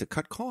ways to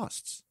cut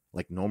costs,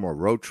 like no more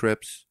road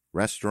trips,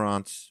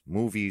 restaurants,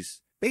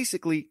 movies,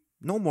 basically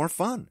no more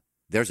fun.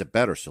 There's a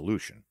better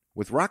solution.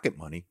 With Rocket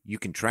Money, you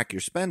can track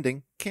your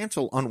spending,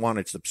 cancel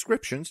unwanted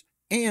subscriptions,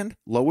 and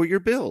lower your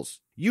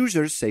bills.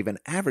 Users save an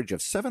average of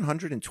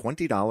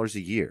 $720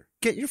 a year.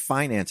 Get your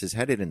finances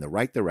headed in the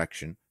right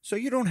direction so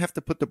you don't have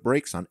to put the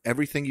brakes on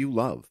everything you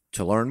love.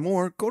 To learn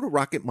more, go to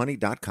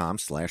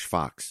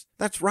rocketmoney.com/Fox.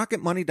 That's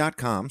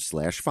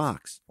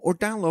rocketmoney.com/Fox. Or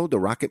download the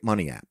Rocket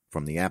Money app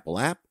from the Apple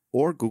app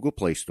or Google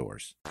Play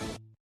stores.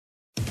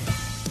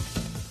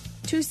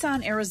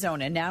 Tucson,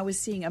 Arizona now is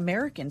seeing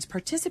Americans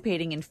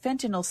participating in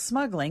fentanyl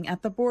smuggling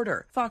at the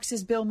border.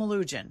 Fox's Bill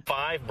Malugin.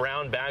 5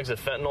 brown bags of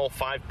fentanyl,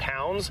 5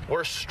 pounds,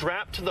 were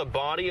strapped to the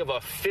body of a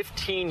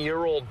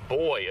 15-year-old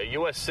boy, a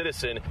U.S.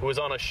 citizen who was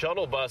on a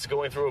shuttle bus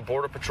going through a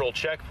Border Patrol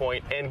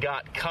checkpoint and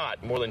got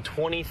caught. More than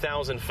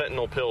 20,000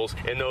 fentanyl pills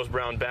in those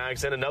brown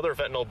bags. And another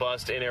fentanyl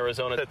bust in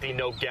Arizona at the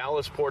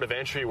Nogales port of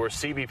entry, where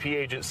CBP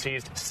agents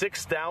seized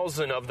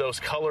 6,000 of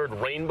those colored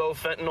rainbow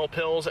fentanyl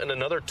pills and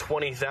another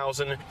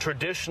 20,000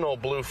 traditional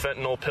blue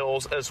fentanyl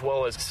pills, as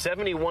well as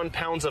 71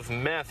 pounds of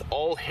meth,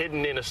 all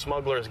hidden in a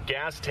smuggler's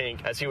gas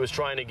tank as he was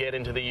trying to get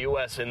into the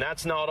U.S. And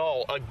that's not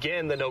all.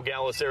 Again, the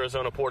Nogales,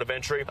 Arizona port of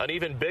entry, an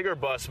even bigger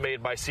bust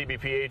made by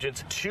CBP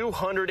agents,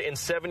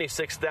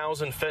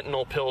 276,000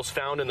 fentanyl pills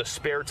found in the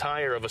spare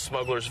tire of a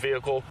smuggler's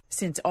vehicle.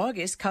 Since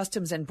August,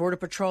 Customs and Border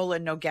Patrol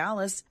in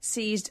Nogales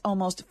seized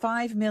almost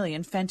 5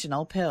 million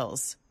fentanyl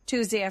pills.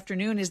 Tuesday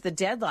afternoon is the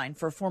deadline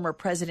for former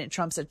President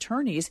Trump's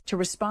attorneys to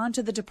respond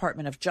to the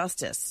Department of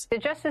Justice. The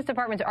Justice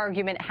Department's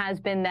argument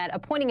has been that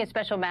appointing a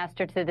special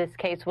master to this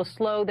case will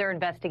slow their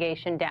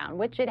investigation down,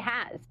 which it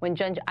has, when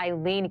Judge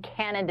Eileen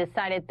Cannon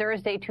decided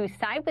Thursday to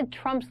side with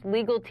Trump's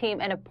legal team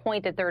and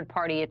appoint a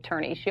third-party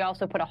attorney. She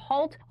also put a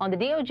halt on the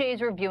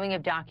DOJ's reviewing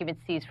of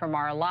documents seized from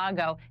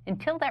Mar-a-Lago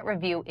until that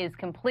review is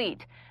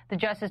complete. The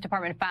Justice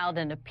Department filed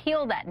an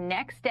appeal that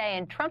next day,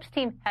 and Trump's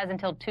team has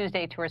until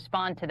Tuesday to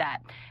respond to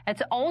that.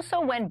 It's also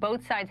when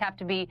both sides have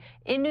to be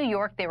in New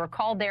York. They were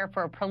called there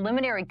for a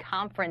preliminary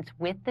conference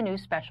with the new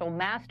special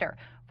master.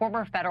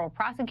 Former federal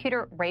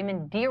prosecutor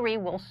Raymond Dearie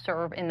will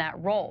serve in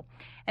that role.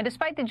 And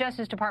despite the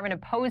Justice Department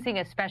opposing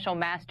a special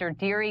master,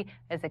 Dearie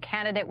as a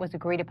candidate was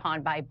agreed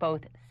upon by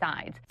both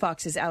sides.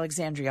 Fox's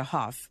Alexandria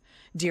Hoff.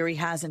 Dearie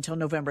has until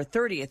November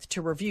 30th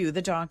to review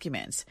the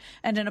documents.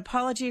 And an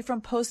apology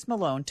from Post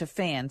Malone to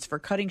fans for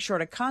cutting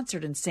short a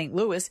concert in St.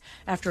 Louis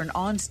after an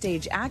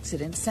onstage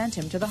accident sent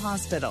him to the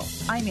hospital.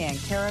 I'm Ann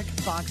Carrick,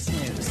 Fox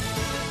News.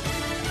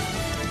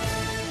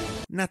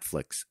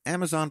 Netflix,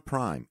 Amazon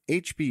Prime,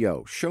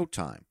 HBO,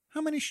 Showtime.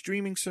 How many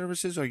streaming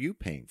services are you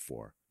paying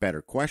for?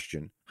 Better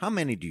question, how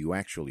many do you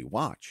actually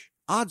watch?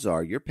 Odds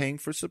are you're paying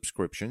for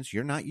subscriptions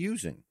you're not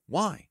using.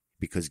 Why?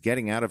 Because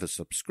getting out of a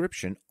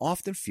subscription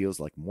often feels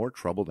like more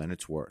trouble than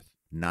it's worth.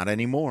 Not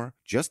anymore.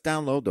 Just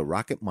download the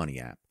Rocket Money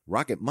app.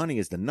 Rocket Money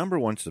is the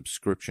 #1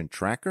 subscription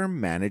tracker,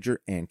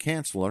 manager, and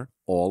canceller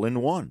all in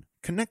one.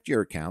 Connect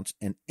your accounts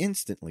and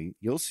instantly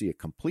you'll see a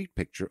complete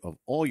picture of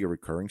all your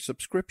recurring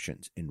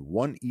subscriptions in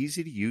one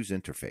easy-to-use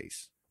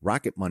interface.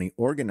 Rocket Money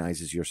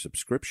organizes your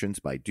subscriptions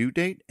by due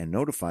date and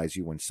notifies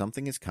you when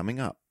something is coming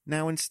up.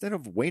 Now, instead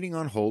of waiting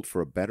on hold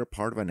for a better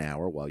part of an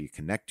hour while you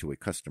connect to a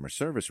customer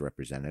service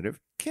representative,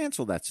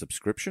 cancel that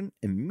subscription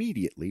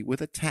immediately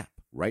with a tap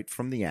right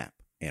from the app,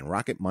 and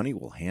Rocket Money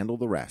will handle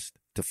the rest.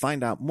 To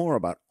find out more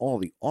about all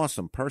the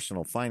awesome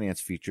personal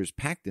finance features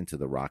packed into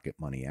the Rocket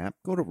Money app,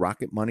 go to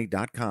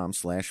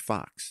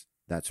rocketmoney.com/Fox.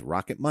 That's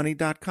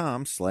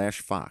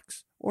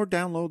rocketmoney.com/Fox. Or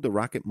download the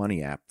Rocket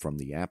Money app from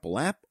the Apple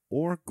app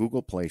or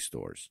Google Play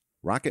stores.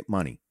 Rocket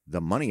Money, the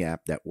money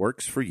app that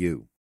works for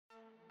you.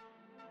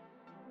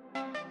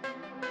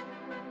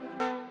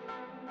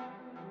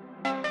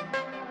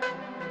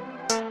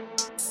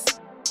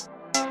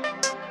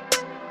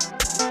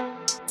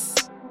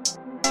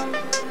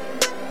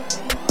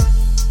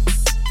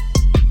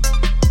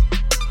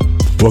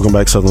 Welcome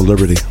back, Southern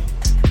Liberty.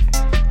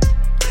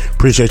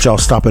 Appreciate y'all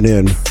stopping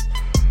in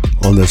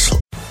on this.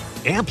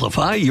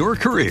 Amplify your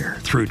career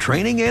through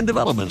training and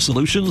development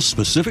solutions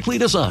specifically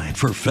designed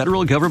for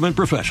federal government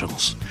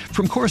professionals.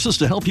 From courses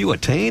to help you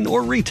attain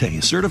or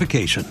retain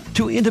certification,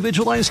 to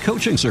individualized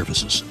coaching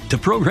services, to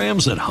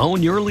programs that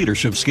hone your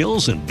leadership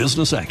skills and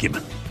business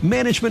acumen,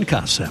 Management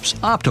Concepts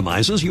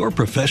optimizes your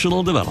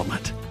professional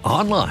development.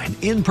 Online,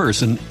 in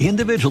person,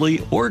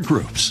 individually, or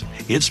groups,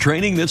 it's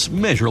training that's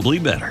measurably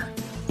better.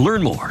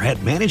 Learn more at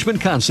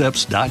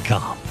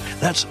managementconcepts.com.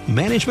 That's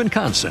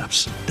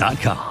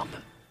managementconcepts.com.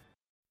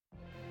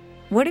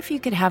 What if you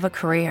could have a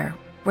career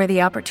where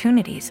the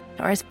opportunities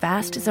are as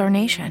vast as our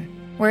nation,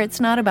 where it's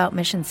not about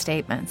mission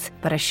statements,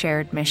 but a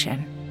shared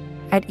mission?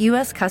 At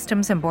U.S.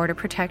 Customs and Border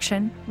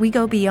Protection, we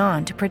go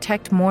beyond to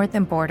protect more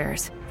than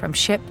borders. From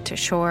ship to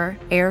shore,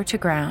 air to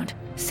ground,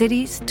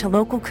 cities to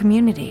local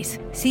communities,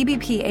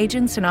 CBP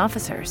agents and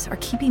officers are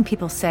keeping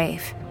people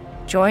safe.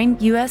 Join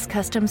U.S.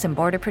 Customs and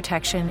Border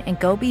Protection and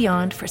go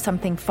beyond for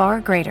something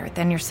far greater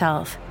than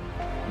yourself.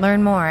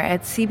 Learn more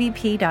at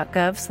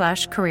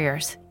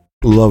cbp.gov/careers.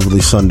 Lovely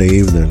Sunday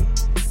evening,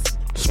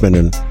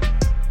 spending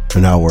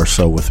an hour or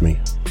so with me.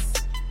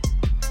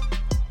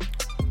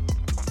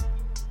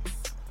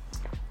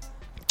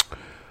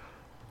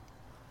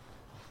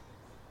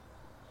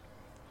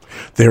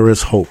 There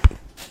is hope.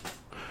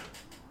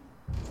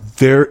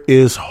 There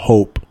is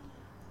hope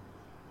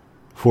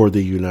for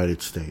the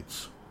United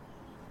States.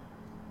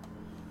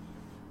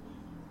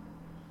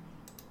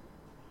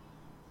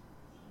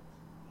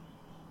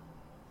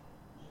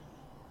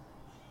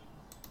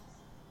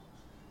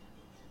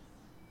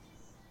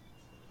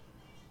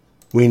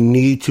 We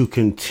need to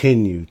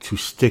continue to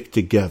stick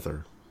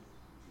together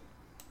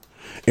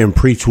and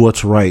preach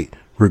what's right,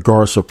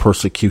 regardless of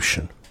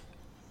persecution.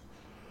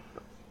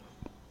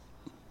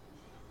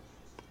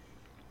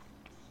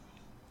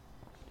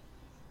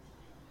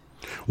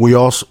 We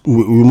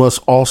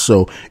must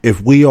also,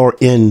 if we are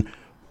in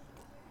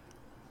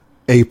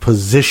a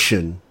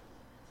position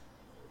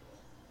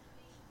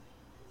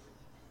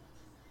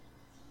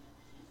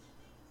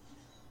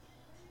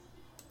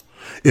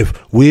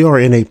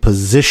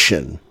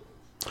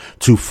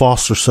to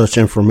foster such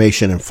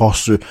information and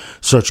foster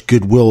such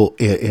goodwill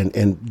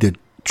and the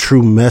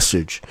true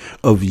message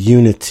of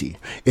unity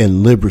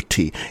and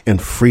liberty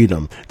and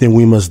freedom, then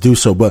we must do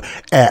so. But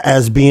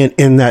as being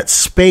in that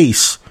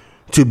space,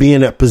 to be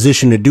in that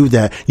position to do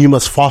that, you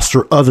must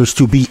foster others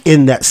to be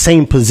in that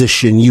same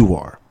position you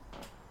are.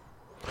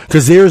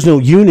 Because there is no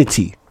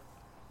unity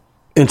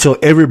until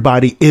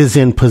everybody is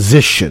in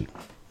position.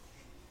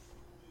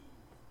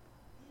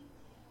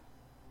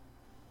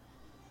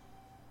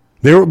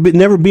 There will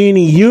never be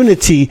any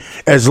unity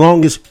as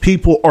long as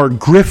people are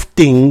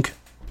grifting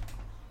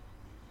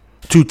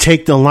to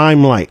take the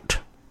limelight.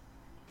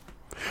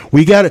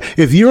 We got to,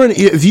 if you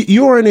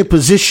are in a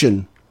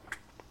position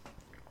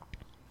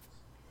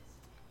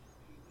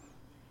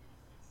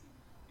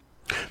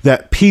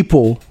that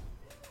people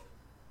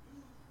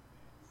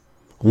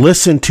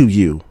listen to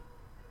you,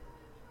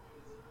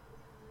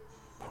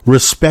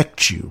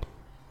 respect you,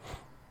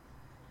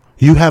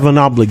 you have an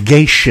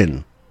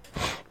obligation.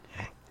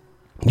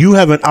 You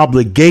have an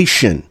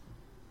obligation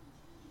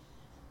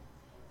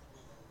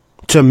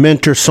to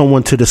mentor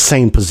someone to the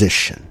same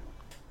position,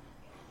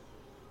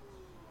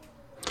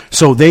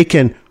 so they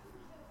can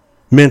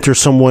mentor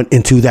someone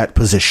into that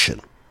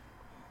position.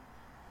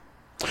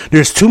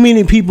 There's too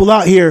many people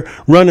out here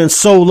running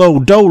solo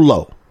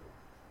dolo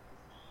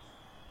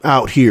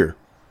out here,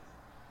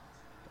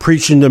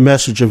 preaching the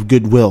message of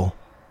goodwill.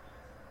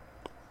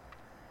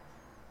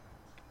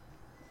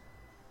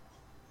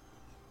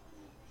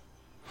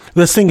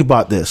 Let's think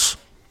about this.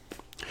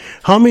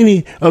 How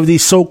many of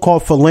these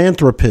so-called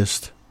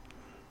philanthropists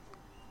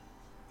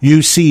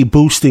you see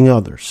boosting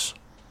others?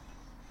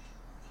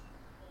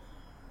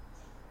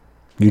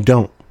 You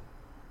don't.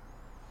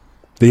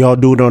 They all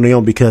do it on their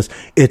own because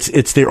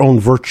it's their own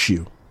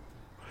virtue.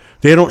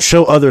 They don't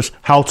show others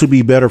how to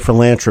be better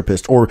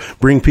philanthropists or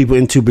bring people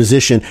into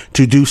position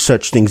to do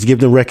such things, give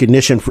them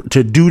recognition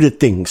to do the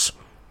things,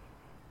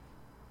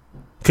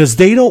 because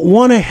they don't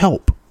want to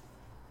help.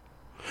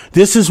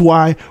 This is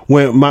why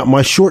when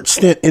my short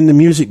stint in the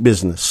music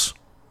business,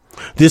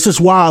 this is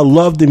why I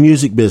love the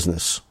music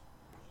business,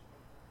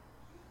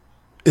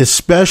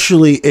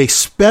 especially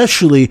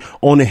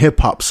on the hip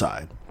hop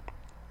side.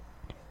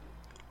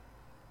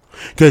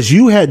 Because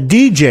you had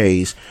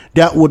DJs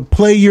that would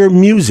play your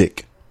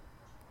music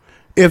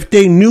if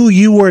they knew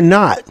you or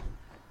not.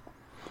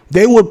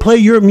 They would play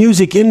your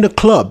music in the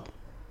club.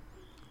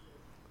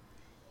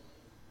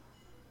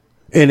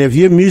 And if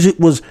your music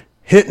was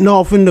hitting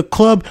off in the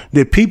club,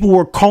 the people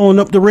were calling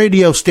up the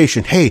radio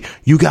station. Hey,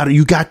 you got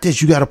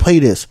this. You got to play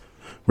this.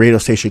 Radio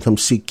station come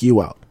seek you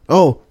out.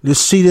 Oh,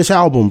 just see this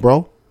album,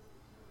 bro.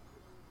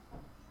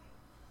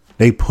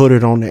 They put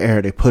it on the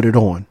air. They put it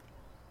on.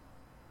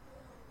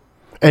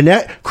 And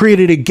that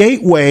created a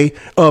gateway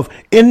of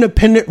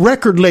independent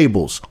record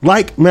labels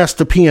like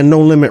Master P and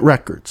No Limit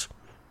Records.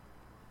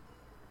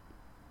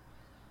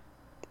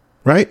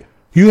 Right?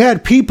 You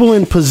had people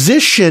in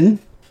position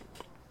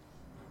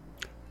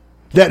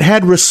that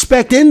had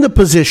respect in the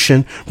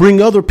position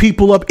bring other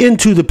people up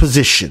into the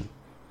position.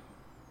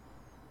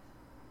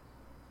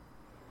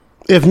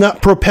 If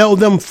not propel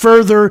them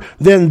further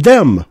than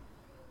them.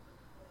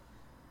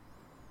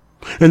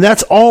 And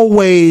that's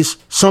always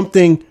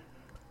something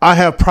I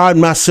have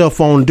prided myself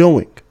on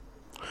doing.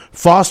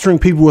 Fostering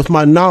people with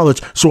my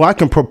knowledge so I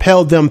can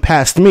propel them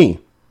past me.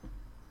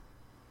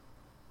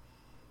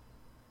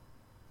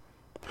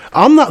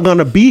 I'm not going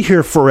to be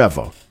here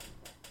forever.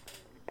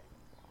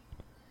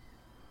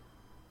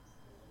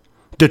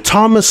 The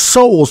Thomas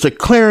Sowells, the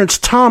Clarence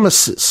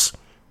Thomases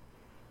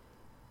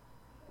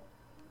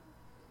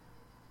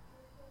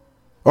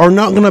are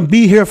not going to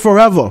be here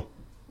forever.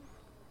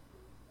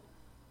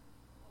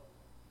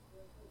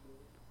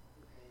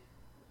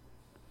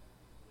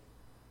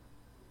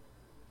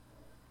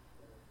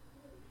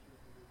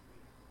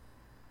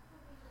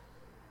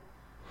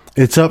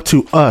 It's up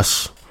to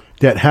us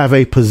that have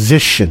a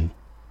position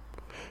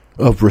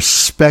of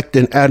respect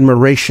and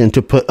admiration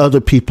to put other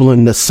people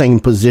in the same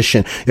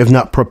position, if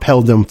not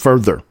propel them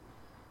further.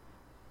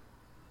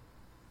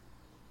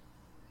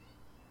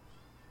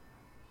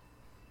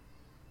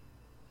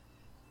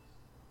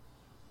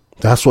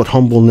 That's what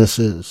humbleness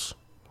is.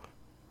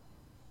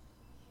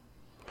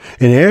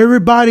 And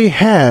everybody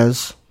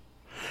has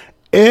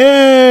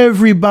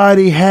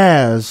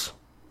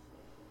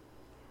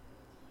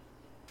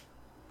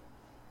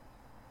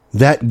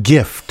that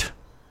gift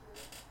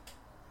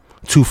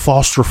to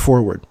foster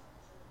forward.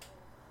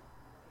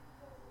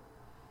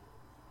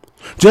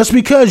 Just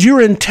because you're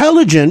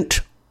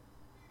intelligent,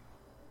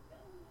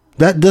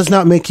 that does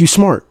not make you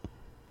smart.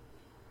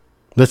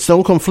 Let's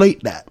don't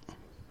conflate that.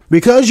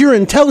 Because you're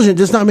intelligent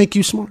does not make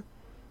you smart.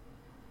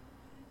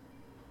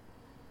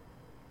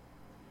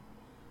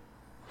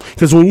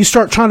 Because when you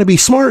start trying to be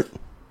smart,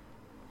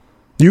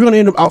 you're going to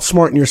end up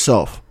outsmarting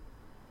yourself.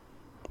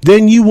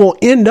 Then you will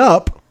end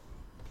up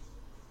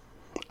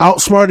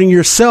outsmarting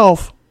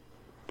yourself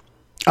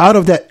out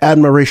of that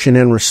admiration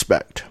and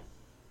respect.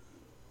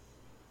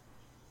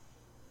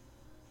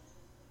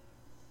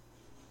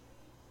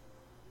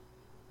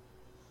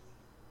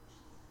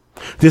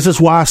 This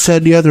is why I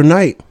said the other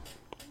night,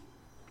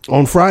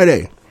 on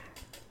Friday,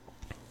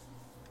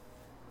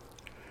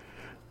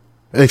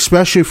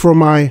 especially for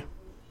my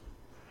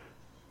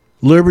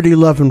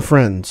liberty-loving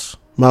friends,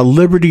 my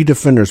liberty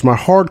defenders, my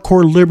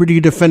hardcore liberty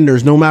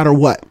defenders, no matter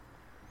what.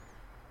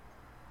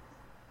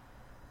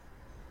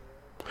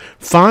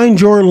 Find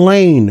your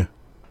lane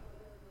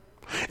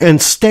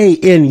and stay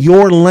in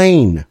your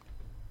lane.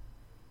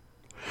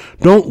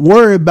 Don't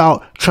worry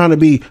about trying to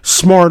be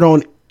smart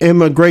on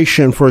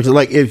immigration. For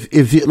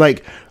example,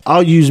 like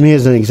I'll use me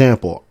as an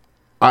example.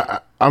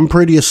 I'm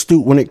pretty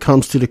astute when it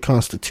comes to the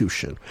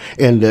Constitution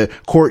and the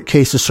court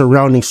cases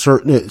surrounding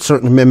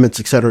certain amendments,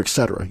 et cetera, et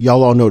cetera.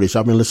 Y'all all know this.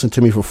 I've been listening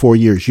to me for 4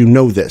 years. You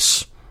know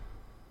this.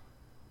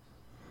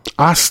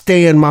 I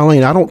stay in my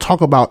lane. I don't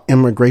talk about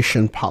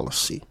immigration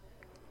policy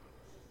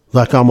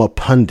like I'm a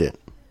pundit,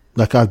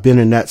 like I've been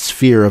in that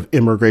sphere of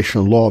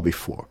immigration law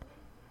before.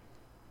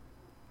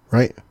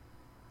 Right?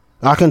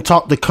 I can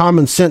talk the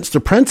common sense, the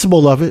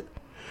principle of it,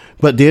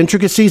 but the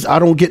intricacies, I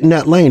don't get in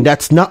that lane.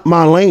 That's not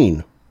my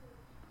lane.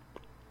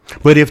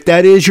 But if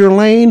that is your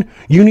lane,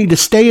 you need to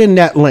stay in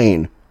that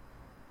lane.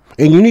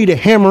 And you need to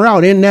hammer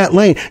out in that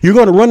lane. You're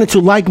going to run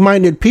into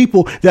like-minded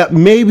people that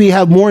maybe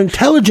have more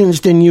intelligence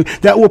than you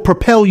that will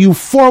propel you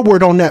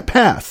forward on that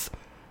path.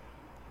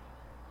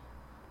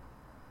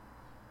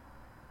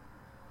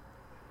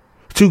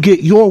 To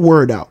get your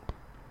word out.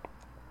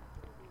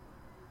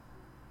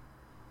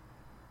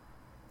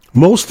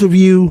 Most of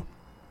you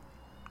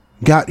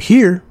got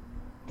here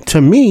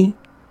to me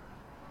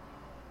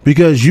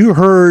because you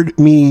heard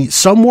me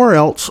somewhere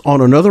else on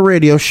another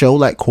radio show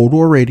like Cold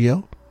War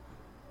Radio.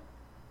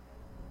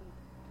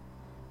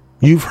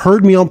 You've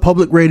heard me on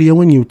public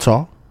radio in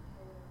Utah.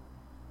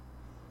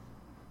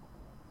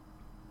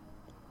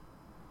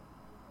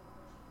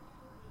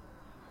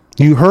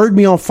 You heard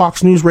me on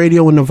Fox News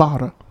Radio in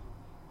Nevada.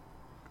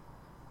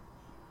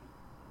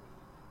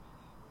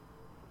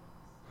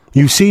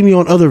 You see me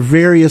on other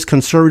various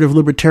conservative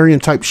libertarian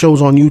type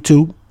shows on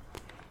YouTube.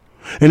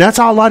 And that's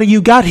how a lot of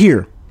you got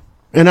here.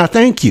 And I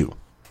thank you.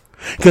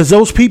 Because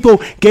those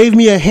people gave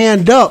me a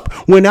hand up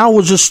when I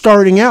was just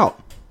starting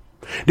out.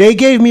 They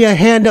gave me a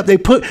hand up.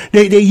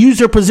 They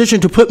used their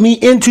position to put me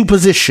into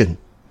position.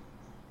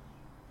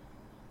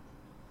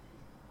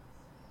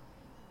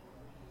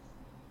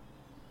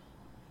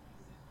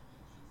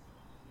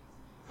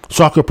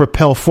 So I could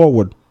propel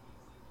forward.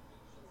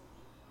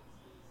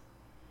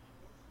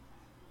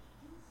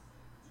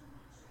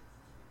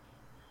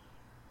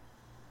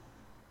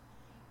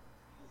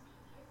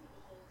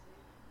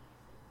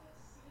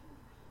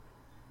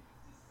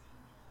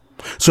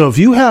 So if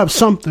you have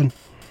something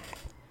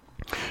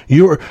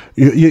you are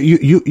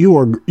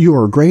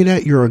great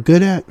at, you're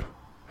good at,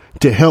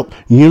 to help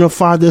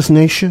unify this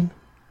nation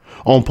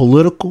on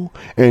political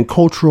and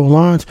cultural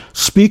lines,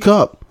 speak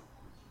up.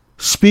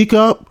 Speak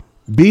up.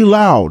 Be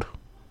loud.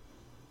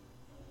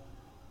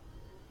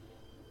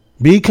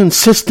 Be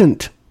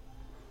consistent.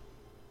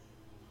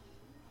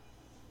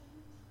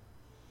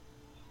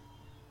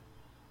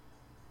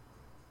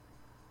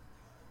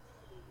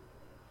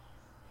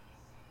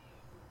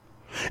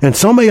 And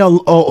somebody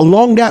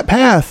along that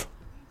path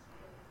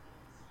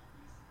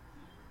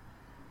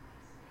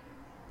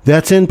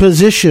that's in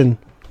position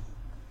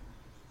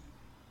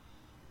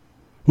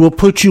will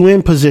put you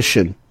in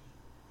position.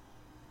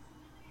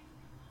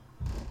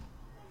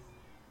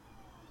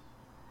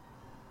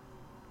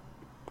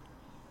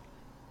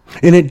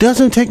 And it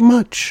doesn't take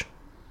much.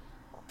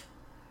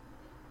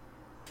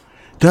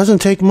 Doesn't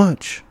take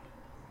much.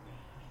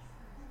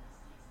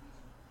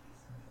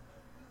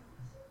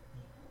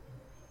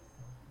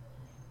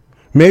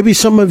 Maybe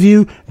some of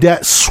you,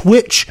 that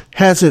switch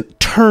hasn't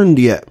turned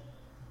yet.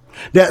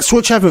 That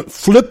switch haven't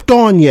flipped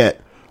on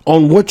yet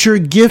on what your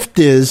gift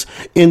is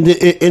in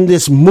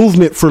this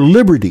movement for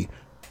liberty.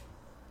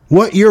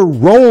 What your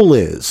role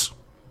is.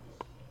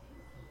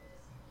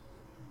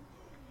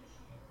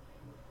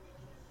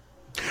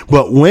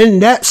 But when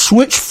that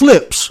switch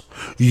flips,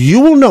 you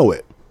will know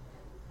it.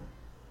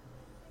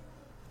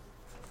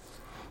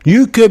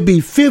 You could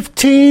be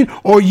 15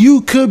 or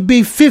you could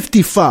be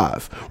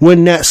 55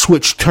 when that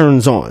switch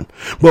turns on.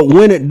 But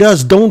when it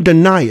does, don't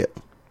deny it.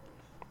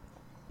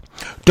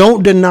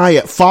 Don't deny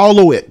it.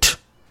 Follow it.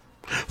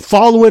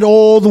 Follow it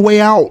all the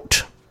way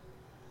out.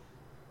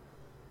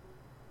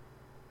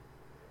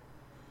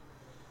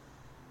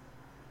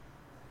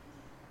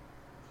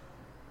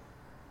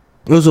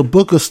 There was a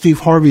book of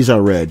Steve Harvey's I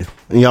read,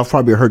 and y'all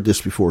probably heard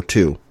this before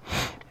too.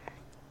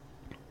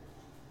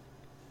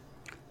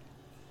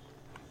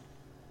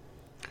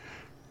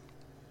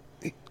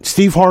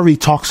 Steve Harvey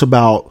talks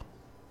about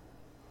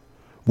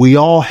we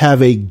all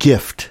have a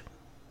gift.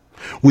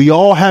 We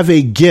all have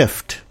a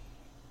gift.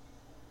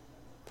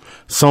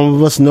 Some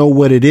of us know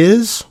what it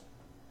is.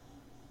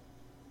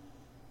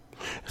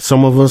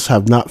 Some of us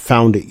have not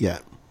found it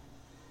yet.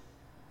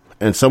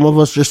 And some of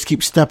us just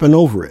keep stepping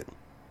over it.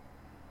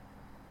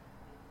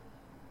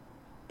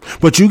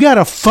 But you got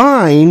to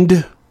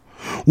find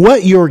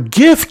what your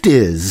gift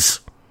is.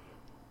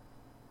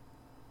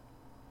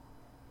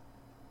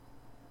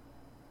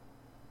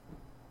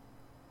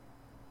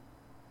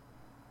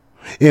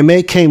 It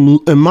might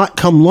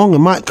come long, it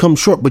might come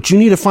short, but you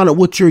need to find out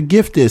what your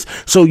gift is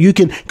so you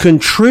can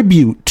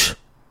contribute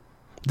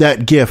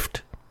that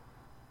gift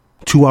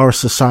to our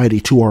society,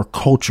 to our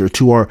culture,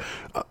 to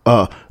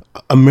our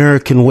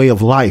American way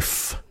of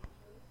life.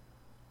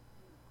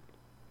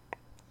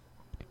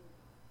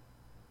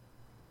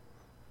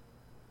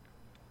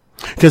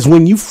 Because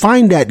when you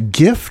find that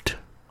gift,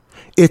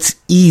 it's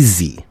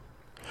easy.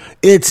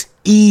 It's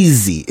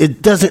easy.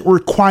 It doesn't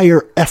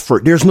require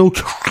effort. There's no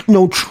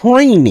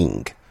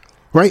training,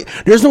 right?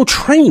 There's no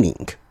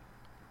training.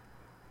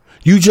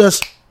 You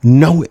just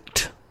know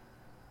it.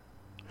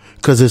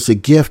 Because it's a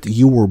gift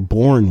you were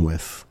born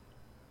with.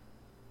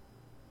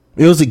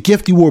 It was a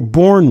gift you were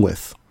born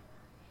with.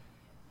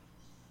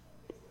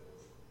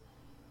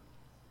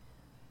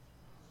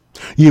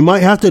 You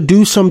might have to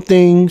do some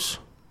things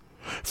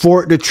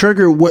for it to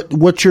trigger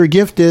what your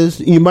gift is.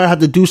 You might have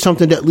to do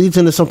something that leads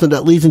into something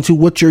that leads into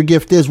what your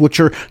gift is, what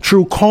your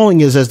true calling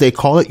is, as they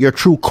call it, your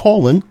true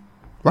calling,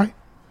 right?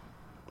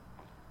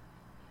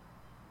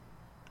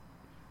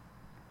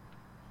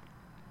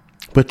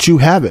 But you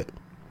have it.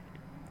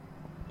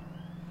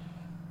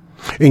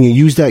 And you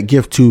use that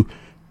gift to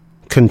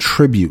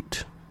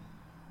contribute.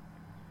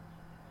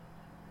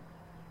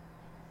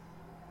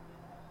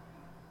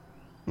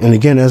 And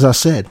again, as I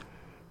said,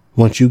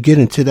 once you get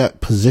into that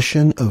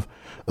position of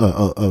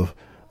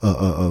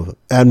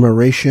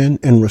admiration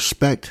and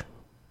respect,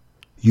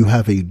 you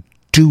have a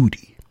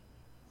duty.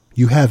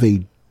 You have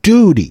a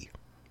duty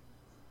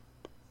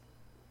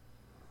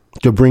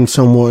to bring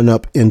someone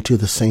up into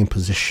the same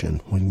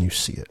position when you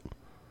see it.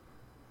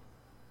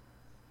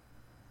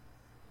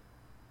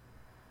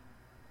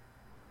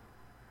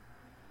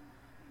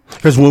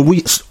 Because when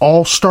we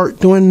all start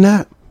doing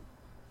that,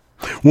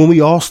 when we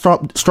all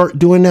start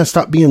doing that,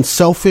 stop being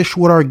selfish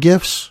with our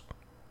gifts,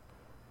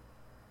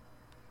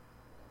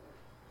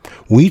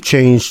 we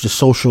change the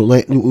social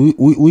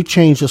we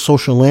change the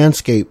social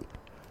landscape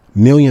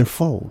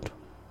millionfold.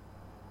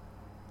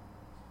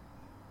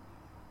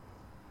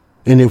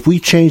 And if we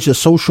change the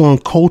social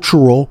and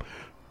cultural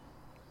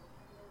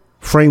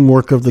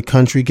framework of the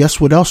country, guess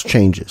what else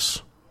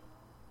changes?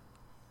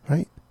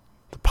 Right?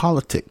 The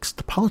politics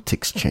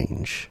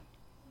change.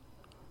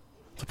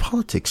 The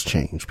politics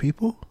change,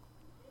 people.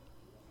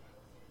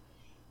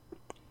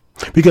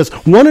 Because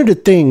one of the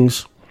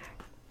things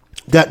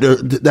that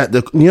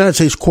the United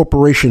States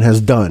corporation has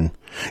done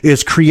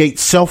is create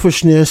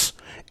selfishness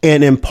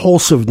and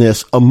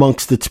impulsiveness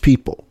amongst its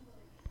people.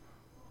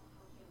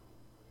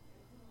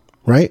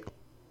 Right?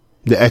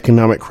 the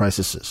economic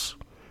crises,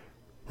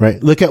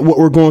 right? Look at what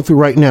we're going through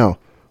right now.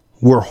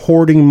 We're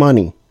hoarding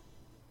money.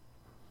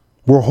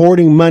 We're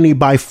hoarding money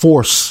by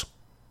force.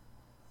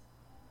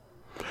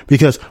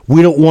 Because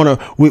we don't want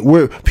to,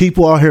 we're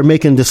people out here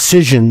making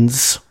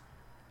decisions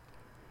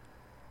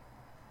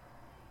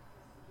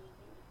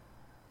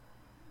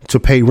to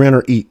pay rent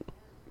or eat.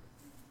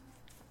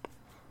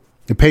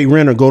 To pay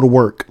rent or go to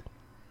work.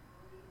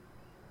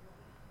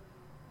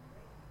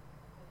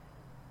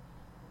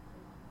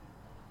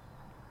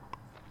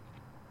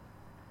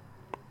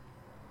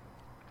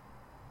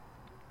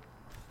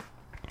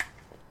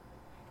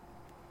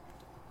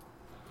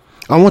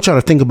 I want y'all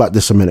to think about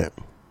this a minute.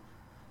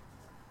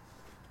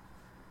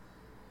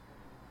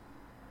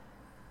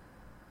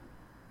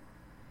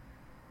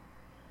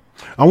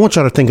 I want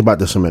y'all to think about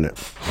this a minute.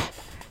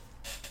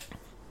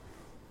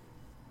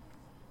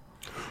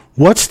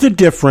 What's the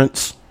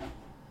difference?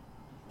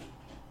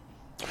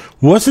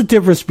 What's the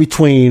difference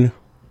between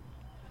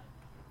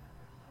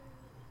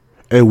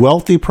a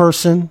wealthy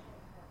person?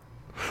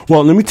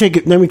 Well, let me take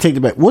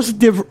it back. What's the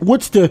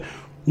difference?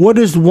 What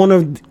is one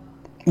of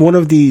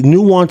the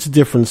nuanced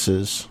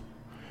differences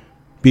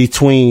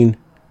between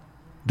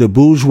the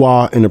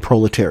bourgeois and the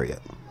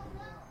proletariat?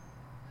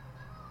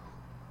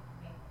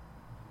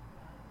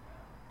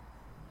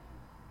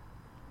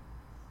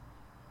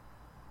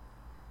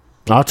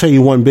 I'll tell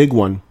you one big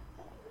one.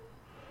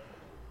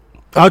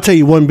 A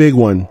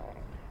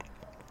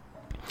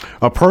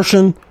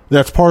person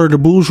that's part of the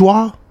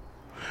bourgeois,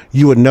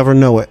 you would never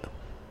know it.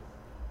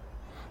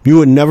 You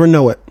would never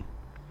know it.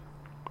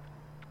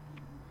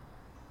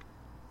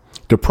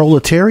 The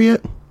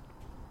proletariat,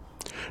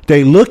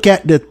 they look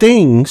at the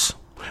things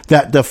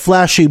that the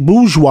flashy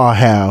bourgeois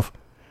have,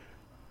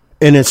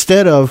 and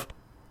instead of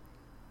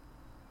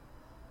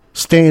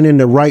staying in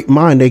the right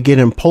mind, they get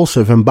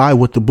impulsive and buy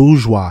what the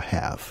bourgeois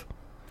have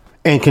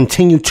and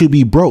continue to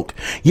be broke.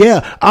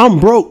 Yeah, I'm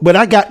broke, but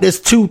I got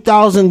this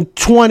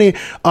 2020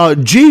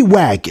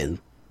 G-Wagon.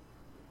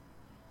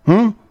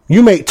 You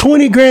make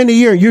 20 grand a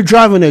year and you're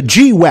driving a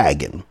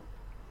G-Wagon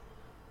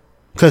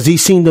because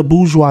he's seen the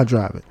bourgeois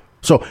drive it.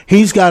 So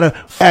he's got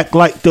to act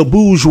like the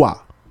bourgeois.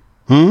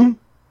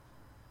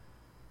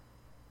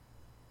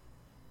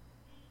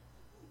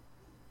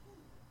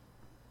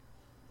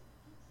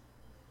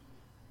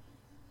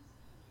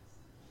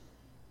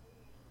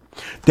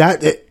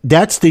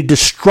 That's the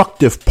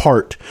destructive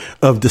part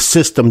of the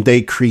system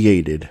they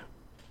created.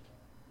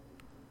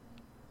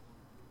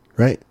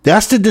 Right?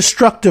 That's the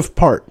destructive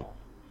part.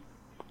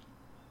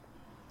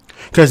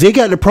 Because they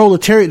got the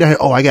proletariat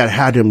that, I got to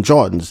have them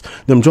Jordans.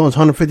 Them Jordans,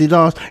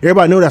 $150.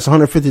 Everybody know that's a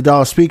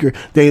 $150 speaker.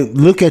 They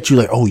look at you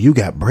like, oh, you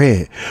got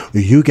bread.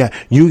 You got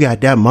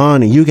that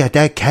money. You got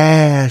that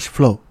cash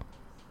flow.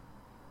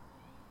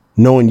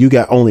 Knowing you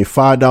got only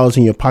 $5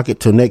 in your pocket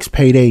till next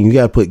payday and you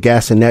got to put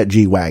gas in that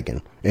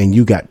G-Wagon. And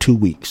you got 2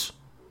 weeks.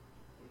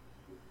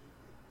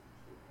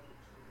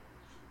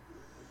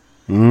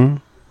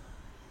 You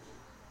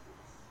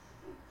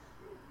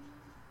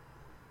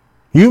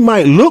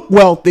might look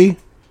wealthy.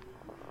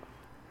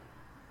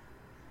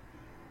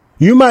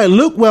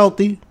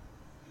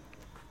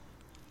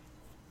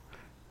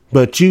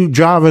 But you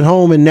driving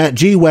home in that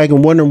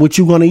G-Wagon wondering what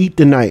you going to eat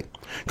tonight.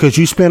 Because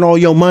you spent all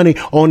your money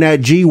on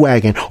that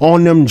G-Wagon,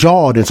 on them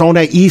Jordans, on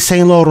that Yves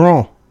Saint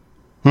Laurent.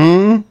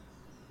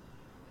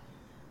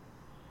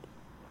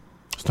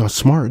 It's not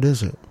smart,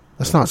 is it?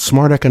 That's not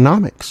smart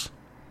economics.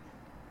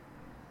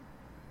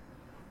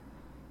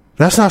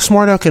 That's not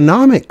smart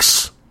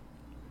economics.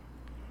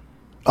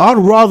 I'd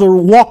rather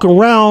walk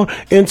around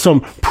in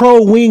some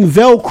Pro Wing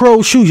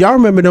Velcro shoes. Y'all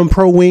remember them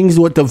Pro Wings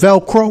with the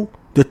Velcro?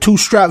 The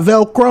 2-strap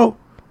Velcro?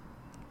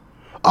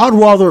 I'd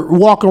rather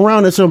walk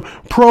around in some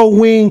Pro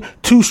Wing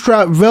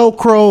 2-strap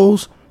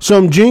Velcros,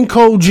 some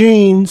Jinko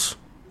jeans,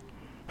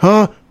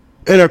 and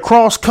a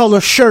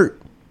cross-color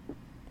shirt,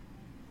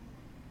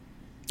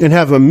 and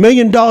have $1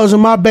 million in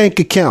my bank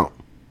account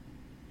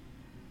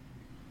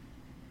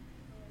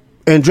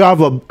and drive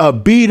a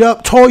beat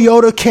up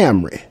Toyota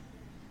Camry.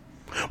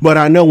 But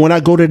I know when I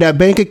go to that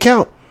bank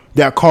account,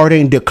 that card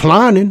ain't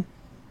declining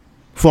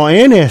for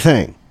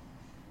anything.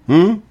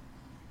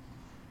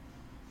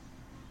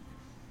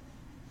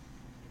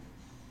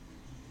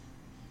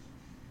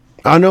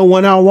 I know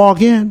when I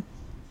walk in.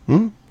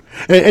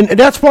 And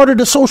that's part of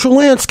the social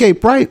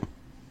landscape, right?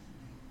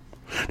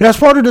 That's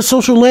part of the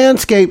social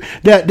landscape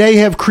that they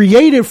have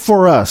created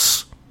for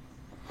us,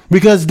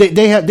 because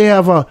they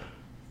have a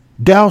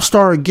Dow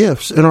Star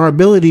gifts and our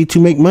ability to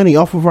make money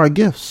off of our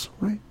gifts,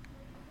 right?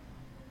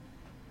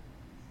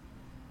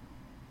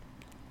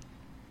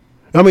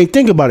 I mean,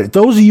 think about it.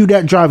 Those of you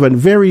that drive a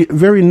very,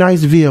 very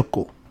nice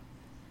vehicle,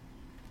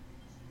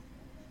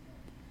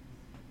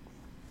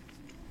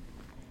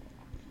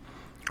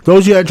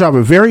 those of you that drive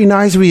a very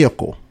nice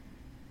vehicle,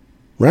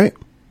 right?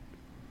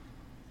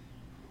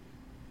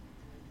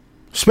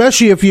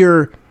 Especially if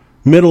you're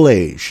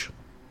middle-aged.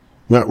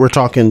 We're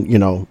talking,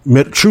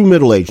 true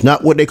middle-age,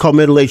 not what they call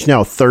middle-age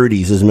now.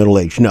 30s is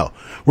middle-age. No,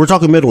 we're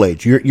talking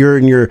middle-age. You're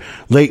in your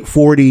late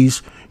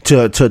 40s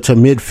to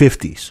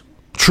mid-50s.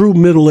 true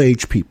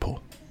middle-aged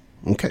people,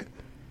 okay,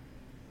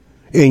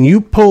 and you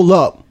pull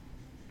up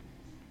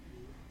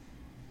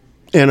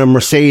in a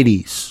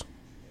Mercedes,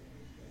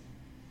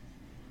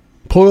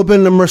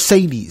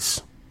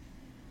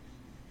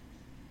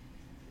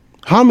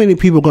 how many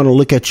people are going to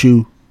look at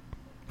you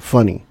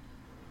funny?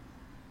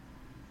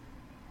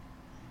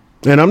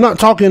 And I'm not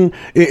talking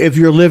if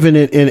you're living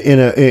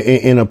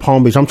in a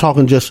Palm Beach. I'm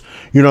talking just,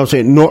 you know what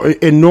I'm saying,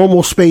 in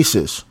normal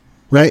spaces,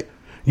 right?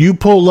 You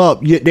pull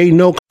up, they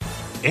know.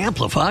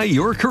 Amplify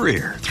your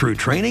career through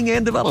training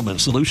and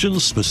development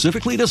solutions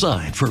specifically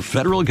designed for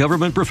federal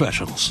government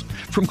professionals.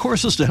 From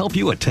courses to help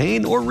you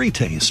attain or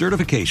retain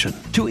certification,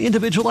 to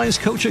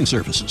individualized coaching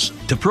services,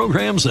 to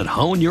programs that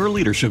hone your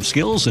leadership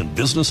skills and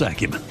business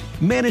acumen,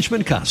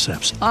 Management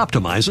Concepts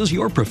optimizes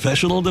your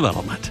professional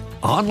development.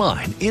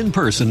 Online, in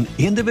person,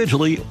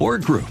 individually, or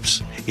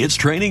groups, it's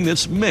training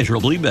that's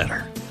measurably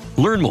better.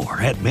 Learn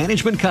more at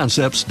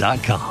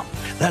managementconcepts.com.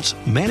 That's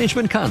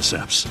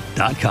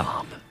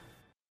managementconcepts.com.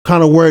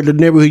 Kind of where the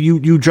neighborhood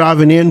you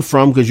driving in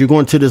from, because you're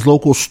going to this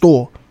local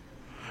store.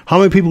 How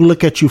many people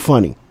look at you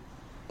funny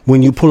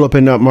when you pull up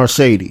in that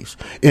Mercedes,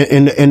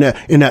 in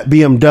that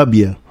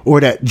BMW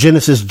or that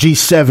Genesis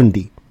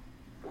G70?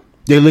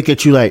 They look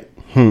at you like,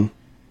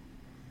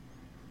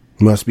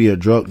 must be a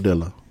drug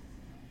dealer.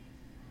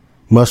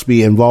 Must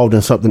be involved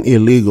in something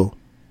illegal.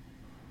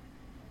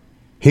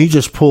 He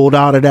just pulled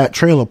out of that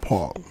trailer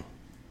park.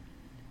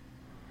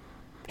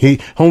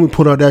 Homie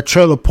put out that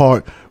trailer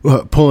park,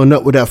 pulling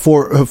up with that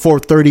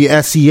 430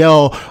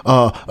 SEL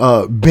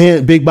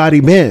big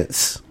body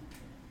Benz.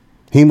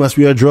 He must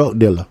be a drug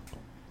dealer.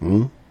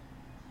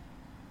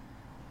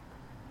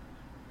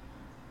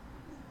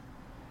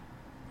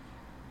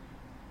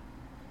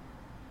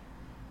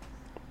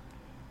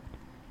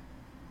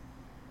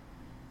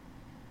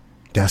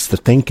 That's the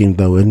thinking,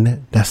 though, isn't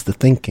it? That's the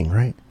thinking,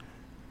 right?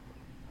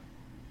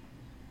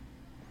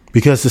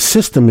 Because the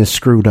system is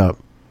screwed up.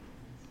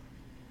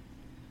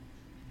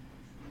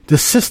 The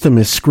system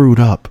is screwed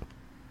up.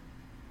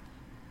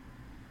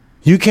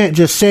 You can't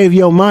just save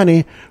your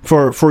money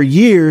for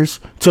years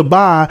to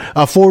buy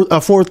a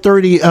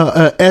 430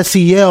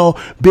 SEL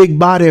big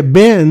body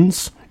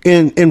Benz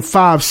in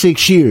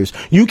 5-6 years.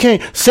 You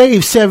can't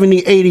save 70,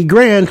 80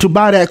 grand to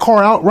buy that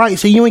car outright,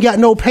 so you ain't got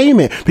no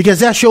payment,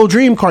 because that's your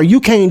dream car. You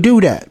can't do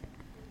that.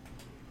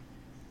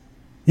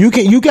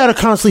 You got to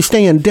constantly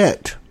stay in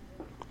debt.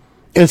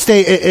 And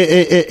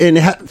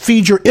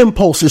feed your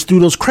impulses through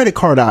those credit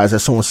card eyes,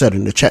 as someone said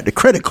in the chat, the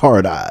credit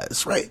card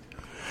eyes, right?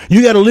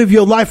 You got to live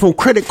your life from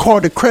credit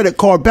card to credit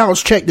card,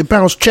 bounce check to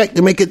bounce check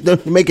to make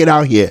it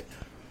out here.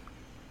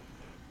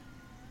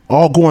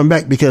 All going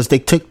back because they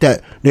took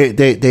that,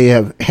 they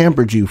have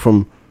hampered you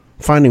from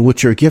finding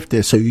what your gift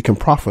is, so you can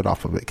profit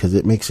off of it, because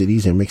it makes it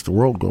easy and makes the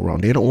world go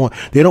round. They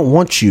don't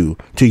want you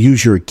to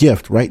use your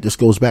gift, right? This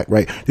goes back,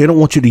 right? They don't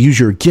want you to use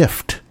your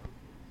gift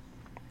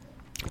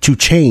to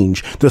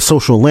change the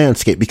social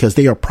landscape, because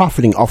they are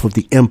profiting off of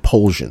the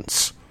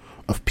impulsions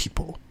of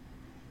people,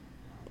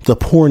 the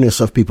poorness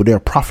of people. They're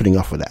profiting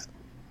off of that.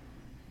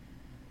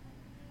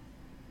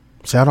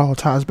 So that all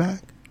ties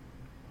back.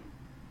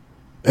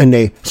 And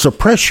they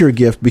suppress your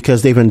gift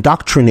because they've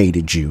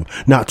indoctrinated you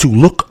not to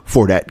look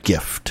for that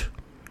gift.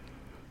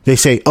 They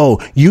say,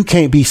 oh, you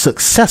can't be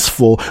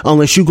successful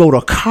unless you go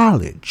to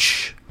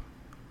college.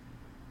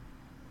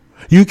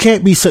 You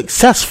can't be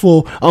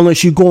successful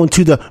unless you go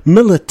into the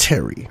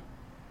military.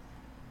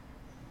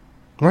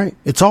 Right?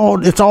 It's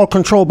all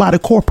controlled by the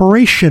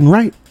corporation,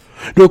 right?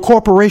 The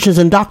corporation's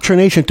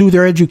indoctrination through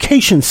their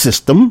education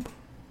system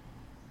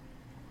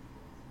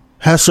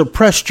has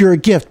suppressed your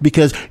gift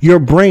because your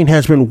brain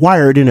has been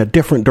wired in a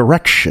different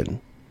direction.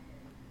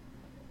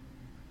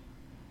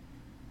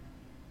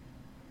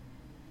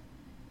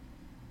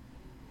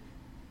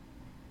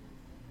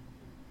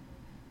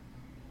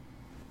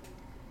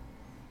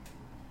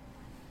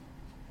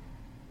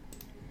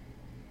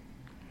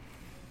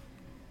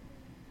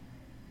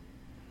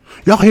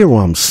 Y'all hear what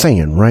I'm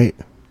saying, right?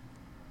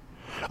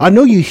 I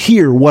know you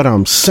hear what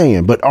I'm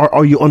saying, but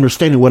are you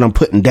understanding what I'm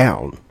putting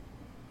down?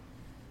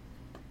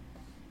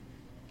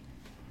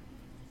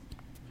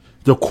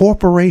 The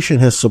corporation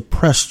has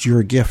suppressed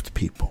your gift,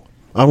 people.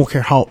 I don't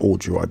care how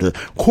old you are. The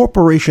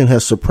corporation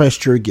has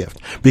suppressed your gift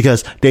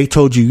because they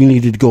told you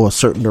needed to go a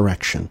certain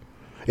direction.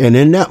 And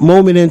in that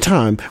moment in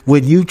time,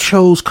 when you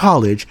chose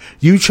college,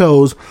 you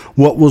chose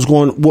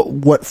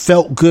what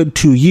felt good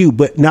to you,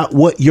 but not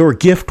what your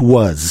gift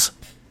was.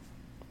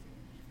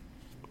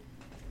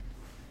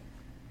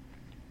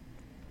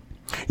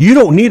 You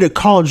don't need a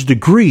college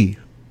degree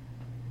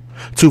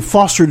to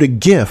foster the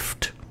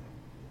gift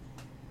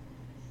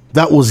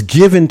that was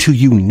given to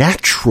you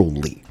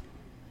naturally,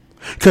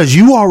 because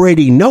you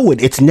already know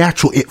it. It's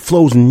natural. It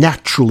flows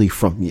naturally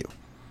from you.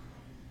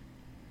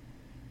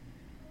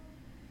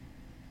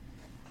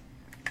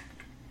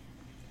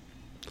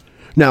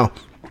 Now,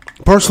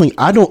 personally,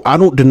 I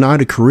don't deny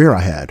the career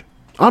I had.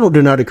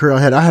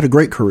 I had a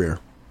great career.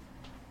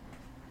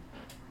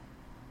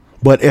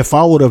 But if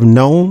I would have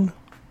known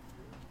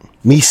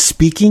me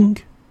speaking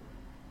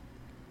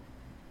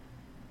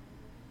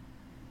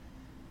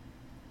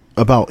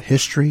about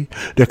history,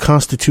 the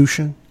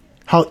Constitution,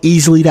 how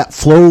easily that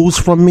flows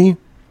from me.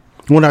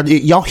 When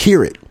y'all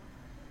hear it,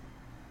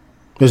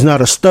 there's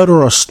not a stutter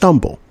or a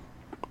stumble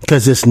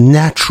because it's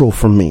natural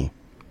for me.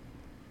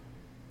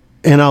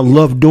 And I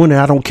love doing it.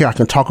 I don't care. I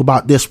can talk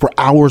about this for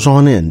hours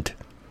on end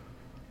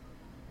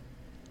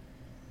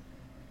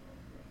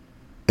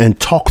and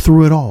talk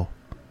through it all.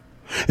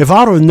 If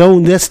I would have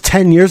known this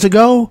 10 years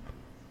ago,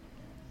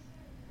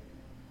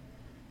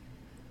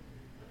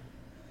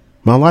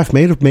 my life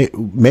may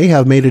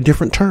have made a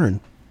different turn.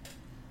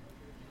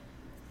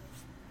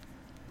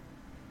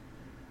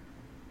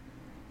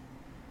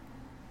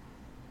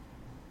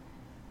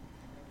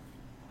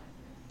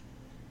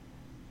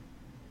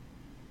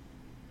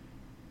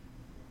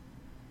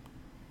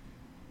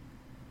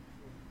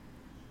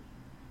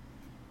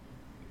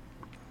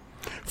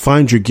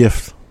 Find your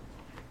gift.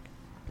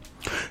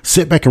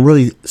 Sit back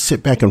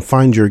and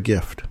find your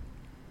gift.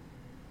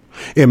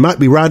 It might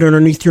be right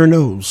underneath your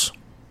nose.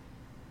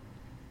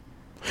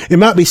 It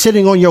might be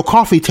sitting on your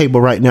coffee table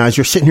right now as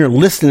you're sitting here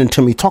listening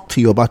to me talk to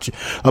you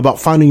about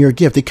finding your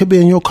gift. It could be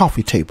in your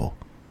coffee table.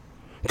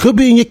 Could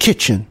be in your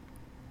kitchen.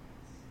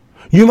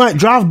 You might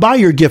drive by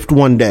your gift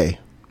one day.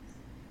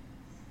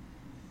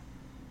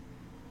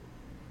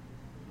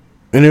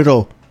 And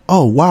it'll,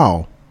 oh,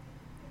 wow.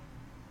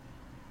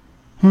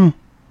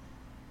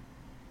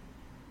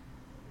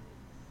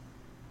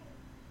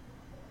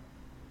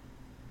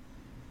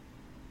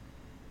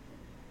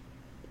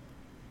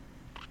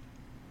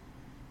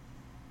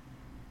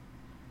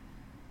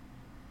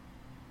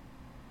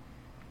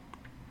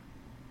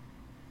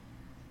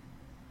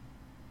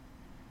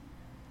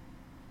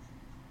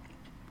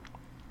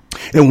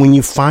 And when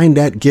you find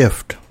that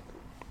gift,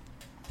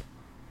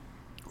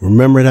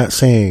 remember that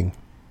saying.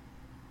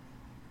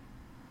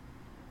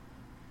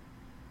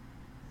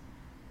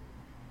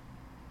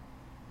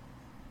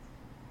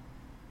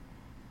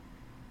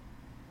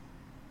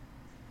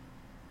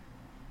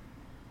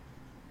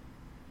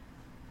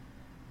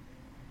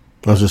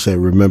 I was just saying,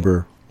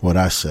 remember what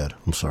I said.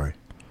 I'm sorry.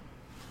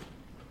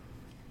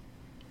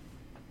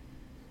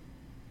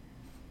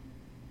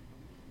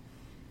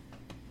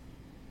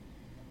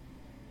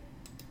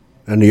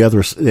 And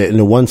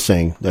the one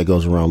saying that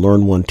goes around,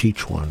 learn one,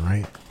 teach one,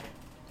 right?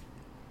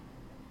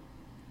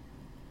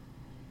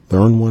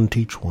 Learn one,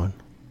 teach one.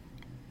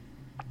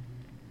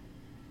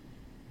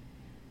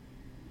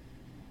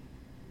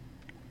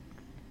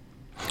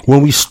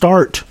 When we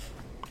start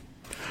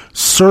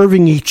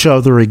serving each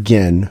other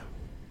again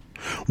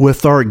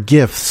with our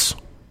gifts,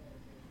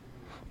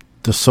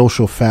 the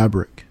social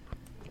fabric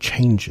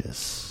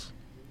changes.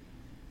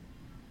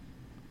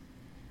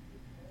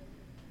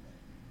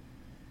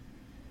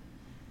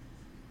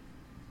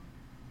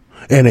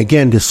 And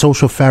again, the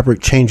social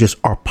fabric changes,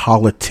 our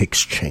politics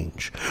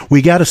change.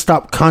 We got to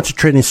stop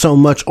concentrating so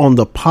much on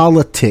the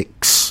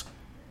politics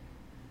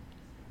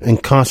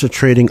and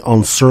concentrating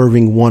on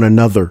serving one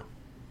another.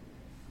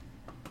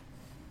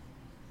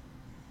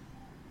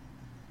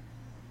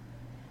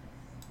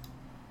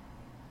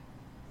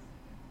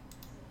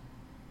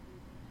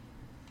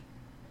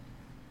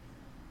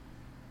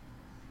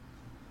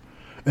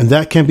 And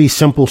that can be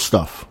simple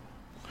stuff.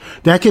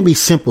 That can be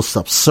simple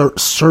stuff.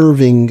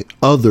 Serving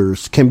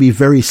others can be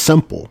very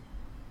simple.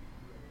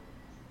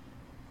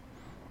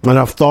 And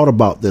I've thought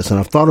about this, and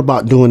I've thought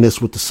about doing this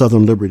with the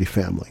Southern Liberty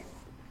family.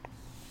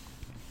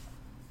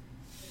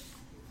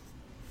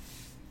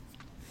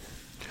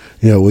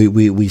 You know,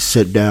 we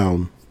sit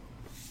down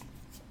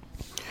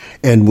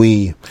and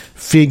we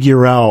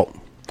figure out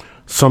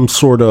some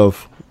sort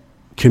of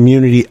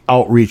community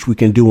outreach we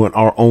can do in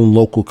our own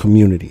local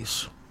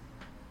communities.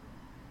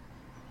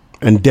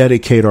 And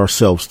dedicate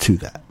ourselves to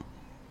that,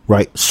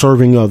 right?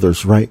 Serving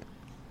others, right?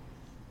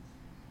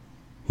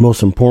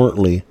 Most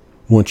importantly,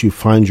 once you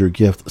find your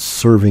gift,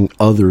 serving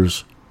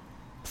others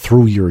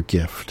through your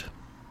gift.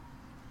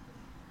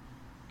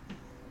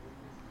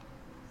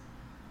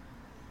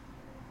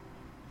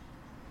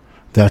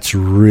 That's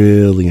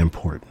really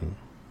important.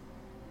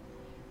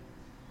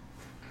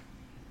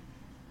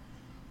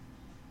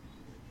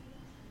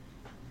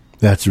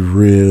 That's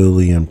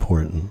really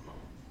important.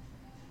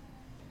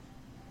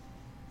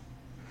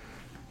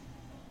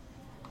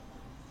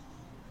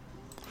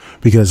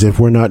 Because if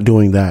we're not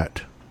doing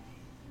that,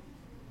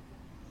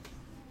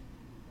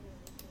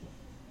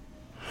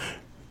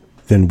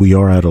 then we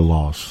are at a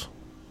loss.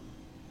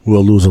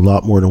 We'll lose a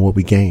lot more than what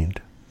we gained.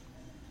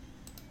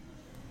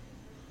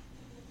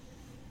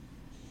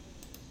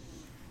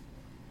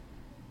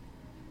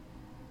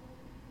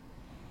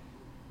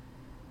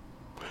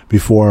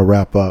 Before I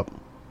wrap up,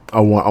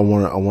 I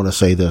want to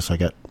say this. I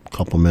got a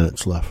couple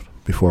minutes left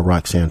before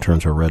Roxanne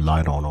turns her red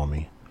light on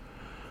me,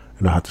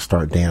 and I have to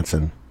start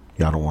dancing.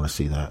 Y'all don't want to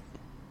see that.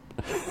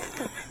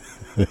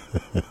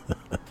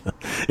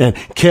 And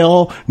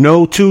kill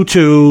no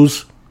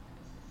tutus.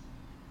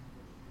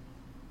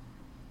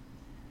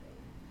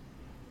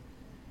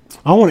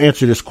 I want to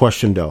answer this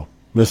question though.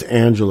 Miss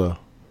Angela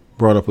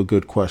brought up a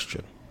good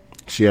question.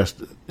 She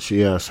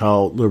asked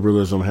how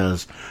liberalism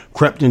has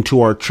crept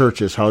into our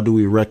churches. How do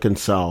we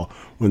reconcile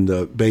when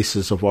the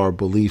basis of our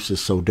beliefs is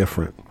so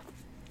different?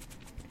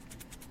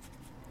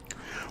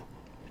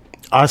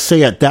 I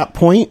say at that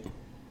point,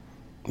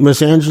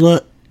 Miss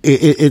Angela,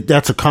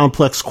 that's a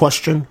complex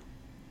question.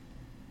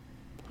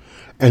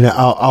 And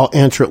I'll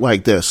answer it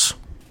like this.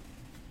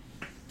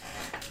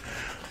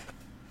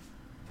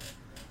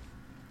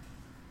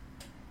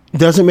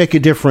 Doesn't make a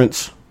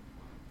difference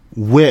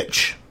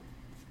which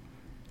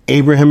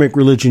Abrahamic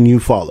religion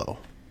you follow,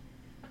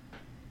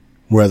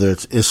 whether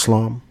it's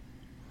Islam,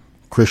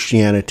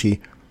 Christianity,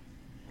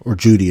 or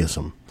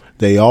Judaism.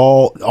 They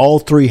all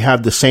three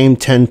have the same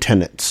 10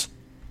 tenets,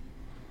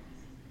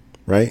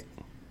 right?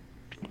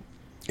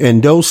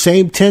 And those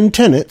same 10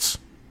 tenets,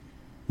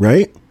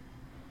 right,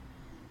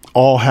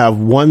 all have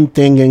one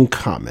thing in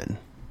common,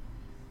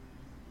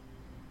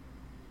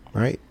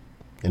 right?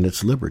 And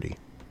it's liberty.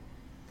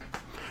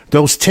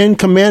 Those 10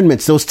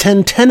 commandments, those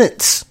 10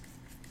 tenets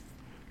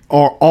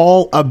are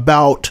all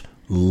about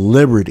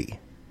liberty,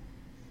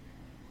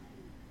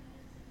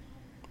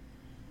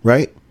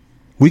 right?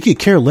 We could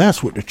care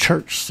less what the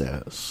church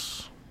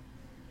says.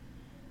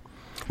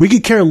 We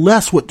could care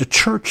less what the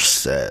church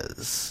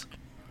says,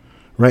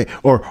 right?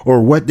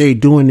 Or what they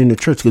doing in the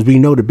church, because we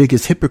know the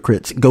biggest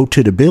hypocrites go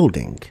to the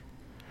building.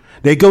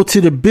 They go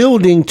to the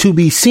building to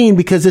be seen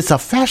because it's a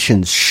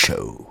fashion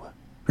show,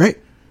 right?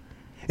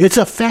 It's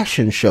a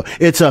fashion show.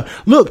 It's a,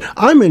 look,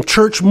 I'm in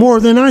church more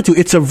than I do.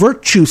 It's a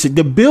virtue.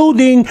 The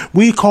building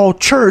we call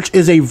church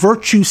is a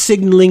virtue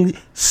signaling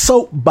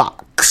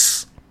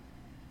soapbox.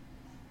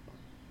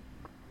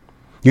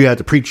 You have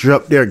the preacher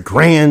up there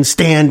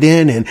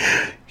grandstanding and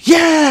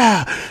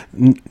yeah.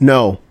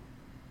 No,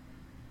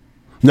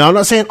 I'm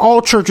not saying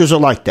all churches are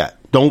like that.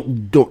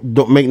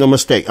 Don't make no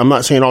mistake. I'm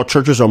not saying all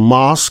churches are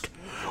mosque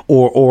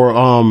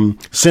or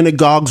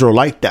synagogues are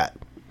like that.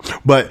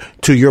 But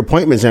to your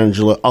point, Ms.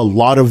 Angela, a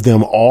lot of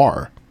them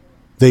are.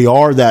 They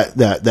are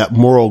that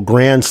moral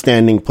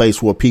grandstanding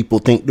place where people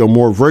think they're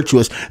more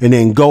virtuous and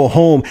then go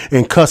home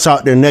and cuss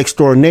out their next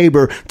door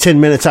neighbor 10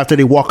 minutes after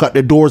they walk out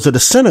the doors of the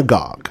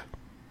synagogue.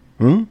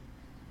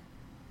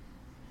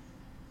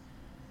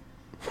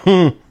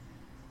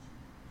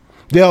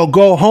 They'll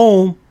go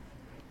home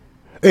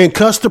and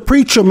cuss the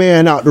preacher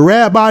man out, the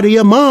rabbi, the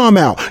imam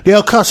out.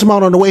 They'll cuss him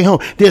out on the way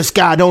home. This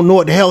guy don't know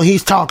what the hell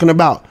he's talking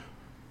about.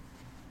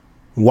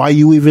 Why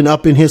you even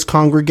up in his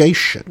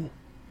congregation?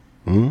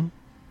 Well,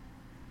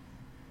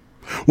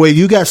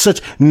 you got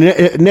such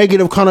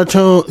negative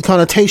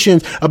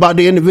connotations about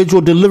the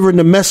individual delivering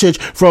the message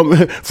from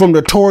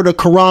the Torah, the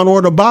Quran,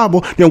 or the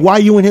Bible, then why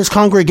you in his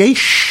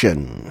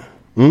congregation?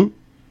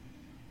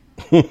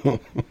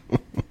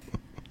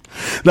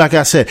 Like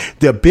I said,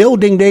 the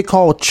building they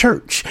call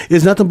church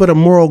is nothing but a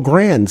moral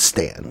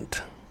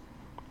grandstand.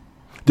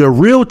 The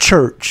real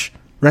church,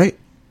 right?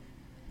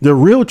 The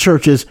real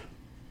church is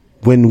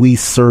when we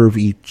serve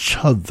each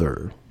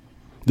other.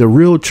 The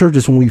real church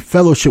is when we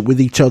fellowship with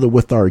each other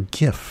with our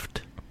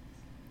gift,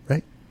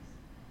 right?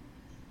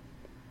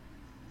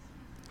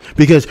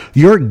 Because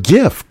your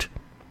gift,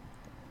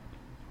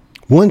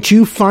 once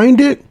you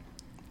find it,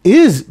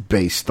 is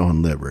based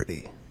on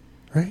liberty,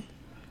 right?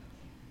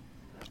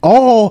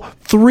 All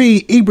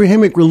three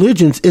Abrahamic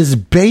religions is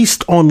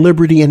based on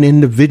liberty and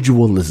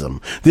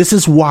individualism. This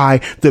is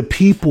why the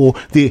people,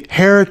 the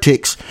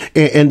heretics,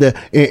 and the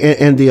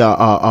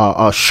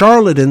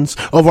charlatans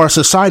of our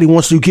society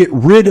wants to get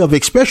rid of,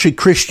 especially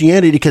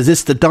Christianity, because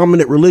it's the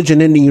dominant religion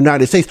in the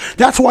United States.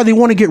 That's why they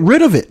want to get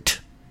rid of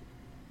it,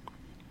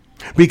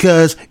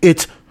 because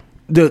it's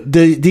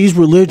these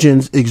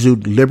religions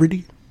exude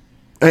liberty.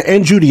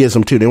 And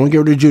Judaism, too. They want to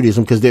get rid of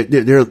Judaism because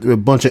they're a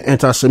bunch of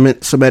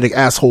anti-Semitic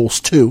assholes,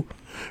 too,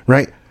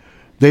 right?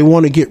 They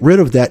want to get rid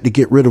of that to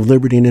get rid of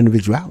liberty and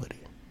individuality.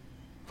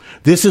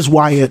 This is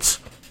why it's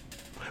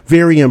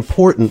very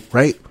important,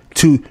 right,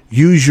 to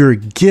use your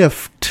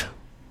gift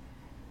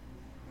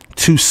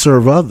to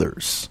serve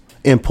others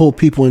and pull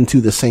people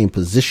into the same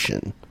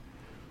position,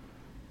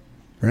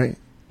 right?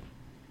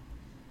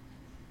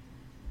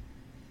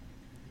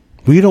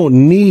 We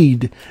don't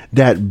need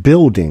that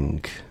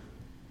building.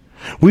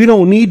 We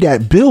don't need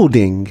that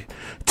building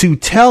to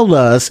tell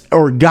us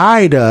or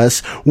guide us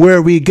where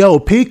we go.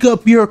 Pick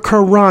up your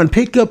Quran,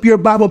 pick up your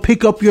Bible,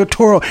 pick up your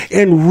Torah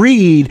and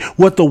read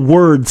what the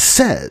word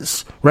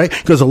says, right?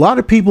 Because a lot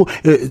of people,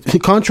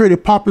 contrary to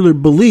popular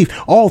belief,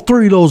 all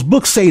three of those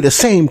books say the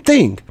same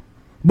thing,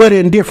 but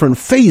in different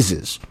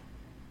phases.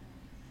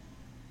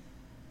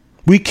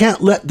 We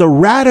can't let the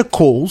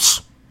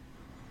radicals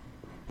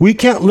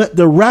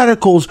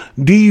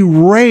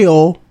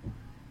derail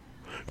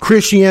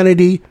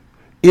Christianity,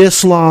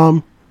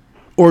 Islam,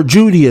 or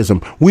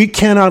Judaism. We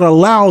cannot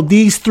allow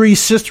these three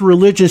sister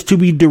religions to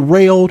be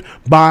derailed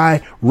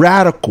by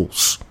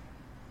radicals,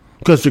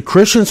 because the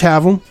Christians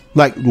have them,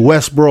 like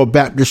Westboro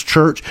Baptist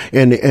Church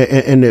and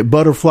the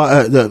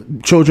butterfly, the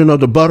Children of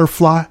the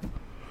Butterfly,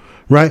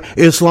 right?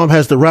 Islam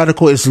has the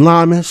radical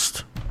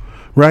Islamist,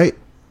 right?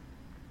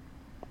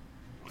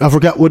 I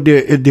forgot what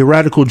the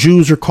radical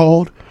Jews are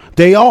called.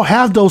 They all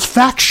have those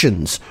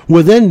factions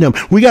within them.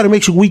 We got to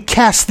make sure we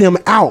cast them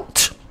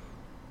out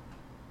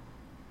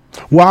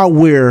while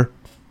we're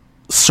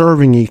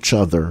serving each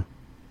other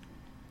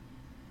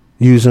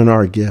using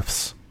our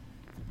gifts.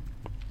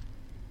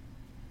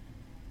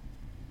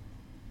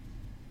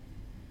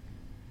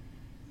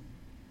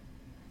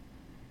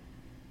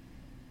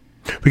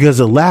 Because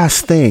the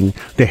last thing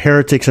the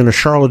heretics and the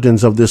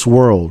charlatans of this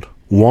world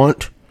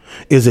want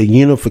is a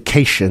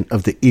unification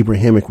of the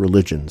Abrahamic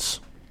religions.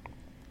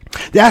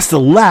 That's the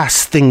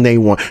last thing they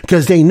want,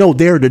 because they know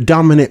they're the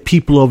dominant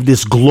people of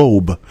this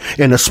globe,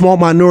 and a small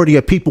minority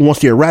of people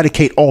wants to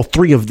eradicate all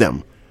three of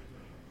them.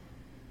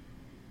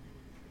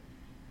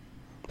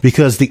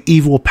 Because the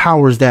evil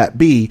powers that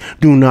be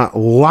do not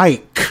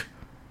like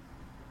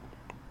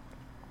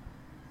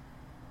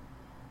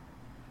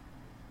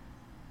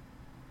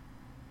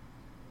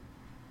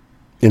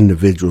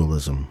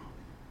individualism.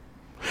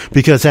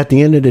 Because at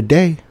the end of the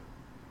day,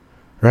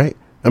 right?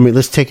 I mean,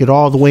 let's take it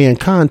all the way in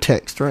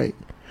context, right?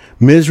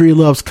 Misery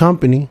loves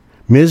company.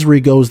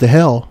 Misery goes to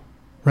hell,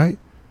 right?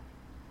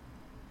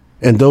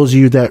 And those of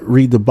you that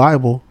read the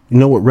Bible, you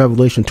know what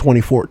Revelation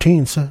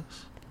 20:14 says.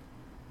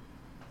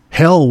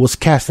 Hell was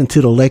cast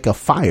into the lake of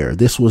fire.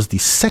 This was the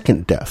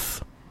second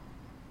death.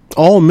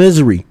 All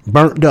misery,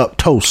 burnt up,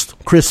 toast,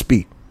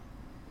 crispy.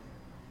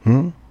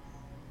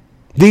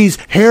 These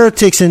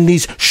heretics and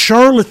these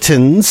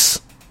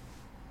charlatans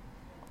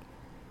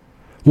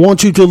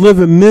want you to live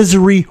in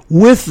misery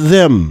with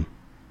them.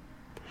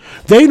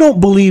 They don't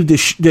believe the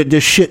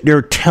shit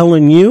they're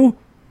telling you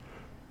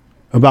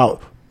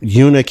about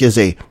eunuch is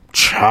a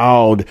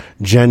child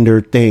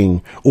gender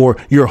thing, or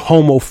you're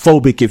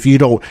homophobic if you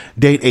don't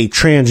date a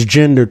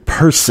transgendered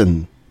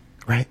person,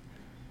 right?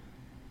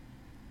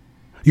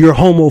 You're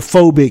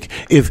homophobic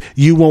if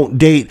you won't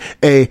date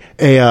a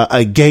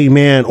gay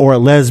man or a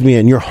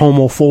lesbian. You're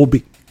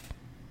homophobic.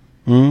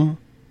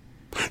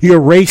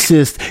 You're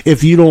racist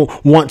if you don't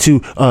want to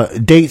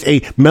date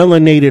a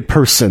melanated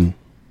person.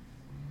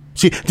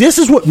 See, this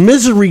is what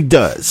misery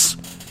does.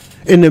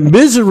 And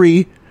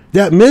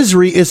that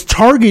misery is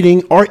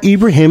targeting our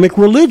Abrahamic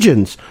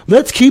religions.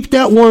 Let's keep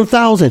that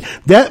 1,000.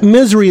 That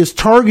misery is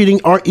targeting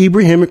our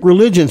Abrahamic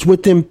religions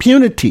with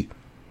impunity.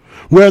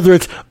 Whether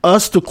it's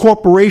us, the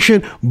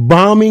corporation,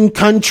 bombing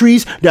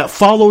countries that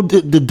follow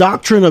the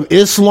doctrine of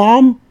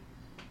Islam.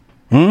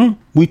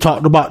 We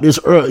talked about this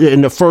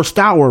in the first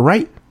hour,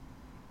 right?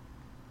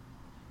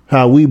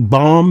 How we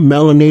bomb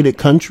melanated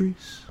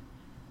countries.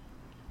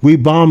 We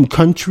bomb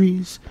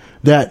countries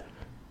that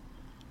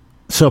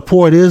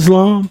support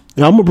Islam.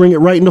 And I'm going to bring it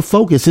right into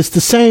focus. It's the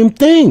same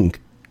thing,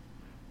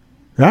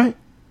 right?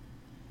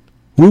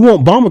 We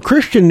won't bomb a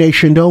Christian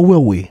nation, though,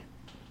 will we?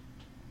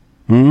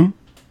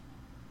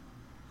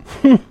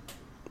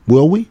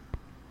 Will we?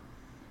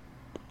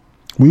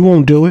 We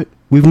won't do it.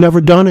 We've never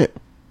done it.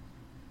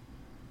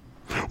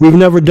 We've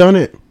never done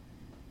it.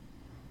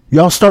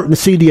 Y'all starting to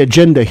see the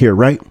agenda here,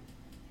 right?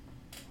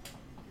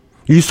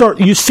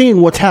 You're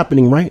seeing what's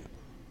happening, right?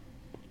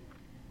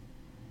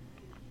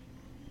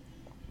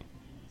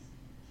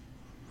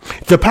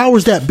 The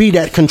powers that be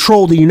that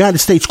control the United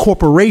States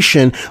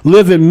corporation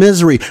live in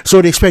misery.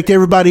 So they expect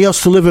everybody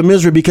else to live in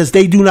misery because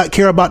they do not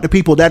care about the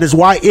people. That is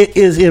why it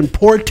is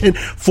important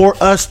for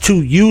us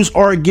to use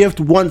our gift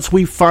once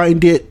we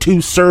find it to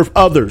serve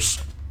others.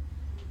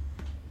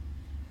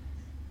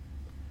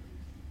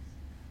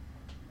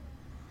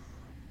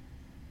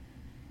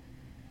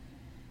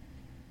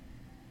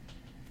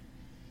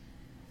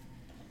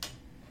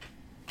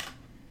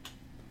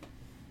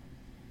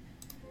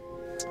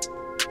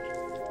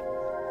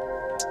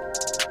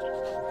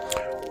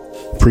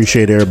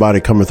 Appreciate everybody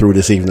coming through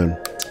this evening.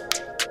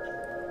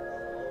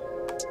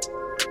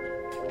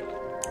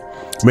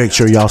 Make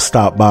sure y'all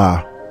stop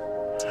by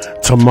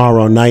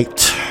tomorrow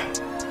night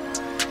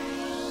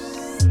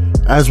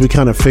as we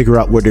kind of figure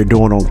out what they're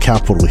doing on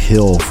Capitol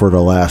Hill for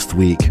the last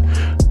week.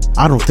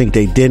 I don't think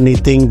they did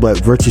anything but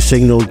virtue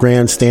signal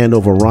grandstand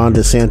over Ron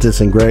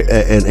DeSantis and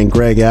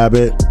Greg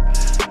Abbott.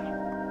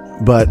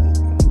 But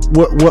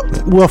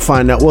we'll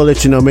find out. We'll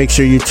let you know. Make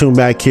sure you tune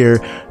back here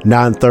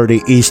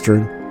 9:30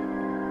 Eastern.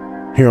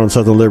 Here on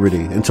Southern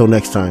Liberty. Until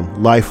next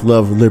time, life,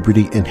 love,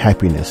 liberty, and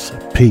happiness.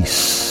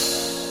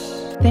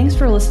 Peace. Thanks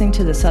for listening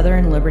to the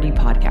Southern Liberty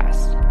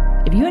Podcast.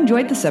 If you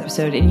enjoyed this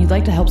episode and you'd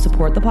like to help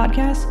support the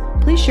podcast,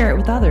 please share it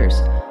with others.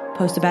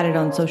 Post about it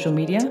on social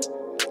media.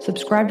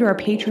 Subscribe to our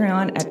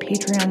Patreon at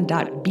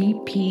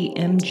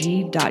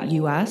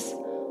patreon.bpmg.us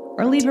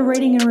or leave a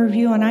rating and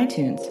review on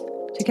iTunes.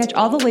 To catch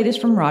all the latest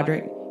from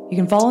Roderick, you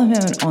can follow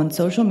him on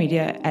social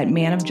media at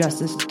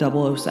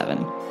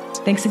manofjustice007.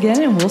 Thanks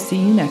again, and we'll see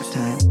you next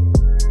time.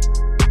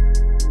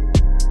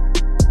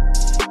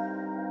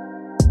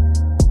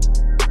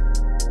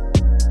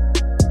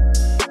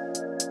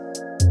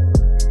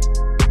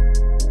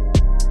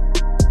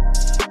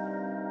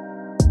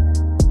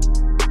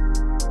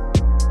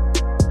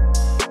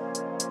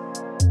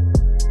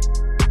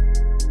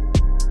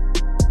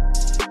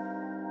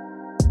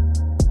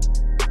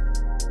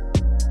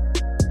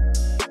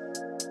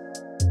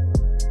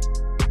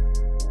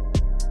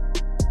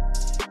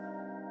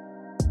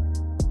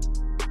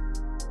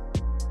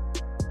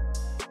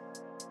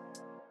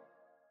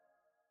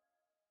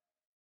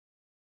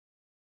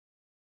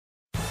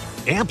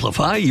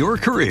 Amplify your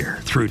career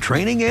through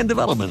training and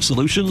development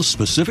solutions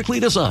specifically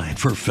designed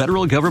for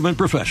federal government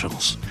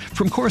professionals.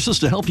 From courses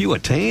to help you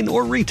attain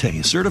or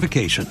retain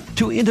certification,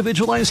 to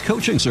individualized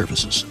coaching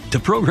services,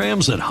 to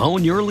programs that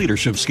hone your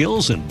leadership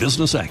skills and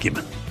business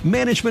acumen,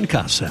 Management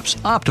Concepts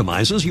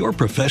optimizes your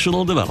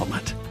professional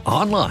development.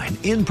 Online,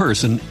 in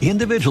person,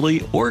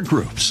 individually, or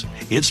groups,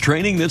 it's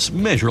training that's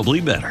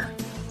measurably better.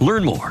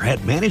 Learn more at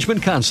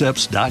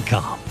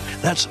managementconcepts.com.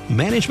 That's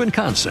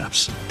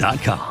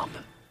managementconcepts.com.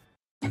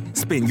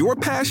 Spin your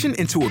passion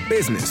into a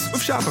business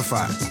with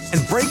Shopify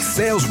and break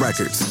sales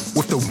records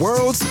with the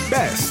world's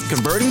best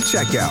converting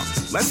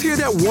checkout. Let's hear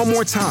that one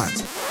more time.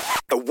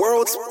 The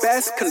world's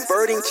best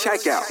converting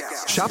checkout.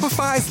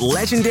 Shopify's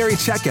legendary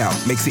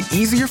checkout makes it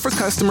easier for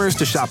customers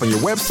to shop on your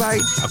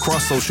website,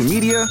 across social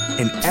media,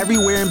 and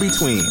everywhere in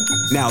between.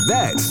 Now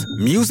that's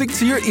music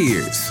to your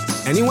ears.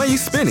 Any way you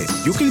spin it,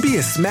 you can be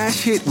a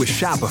smash hit with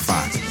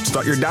Shopify.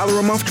 Start your $1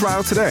 a month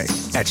trial today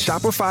at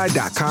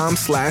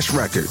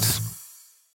shopify.com/records.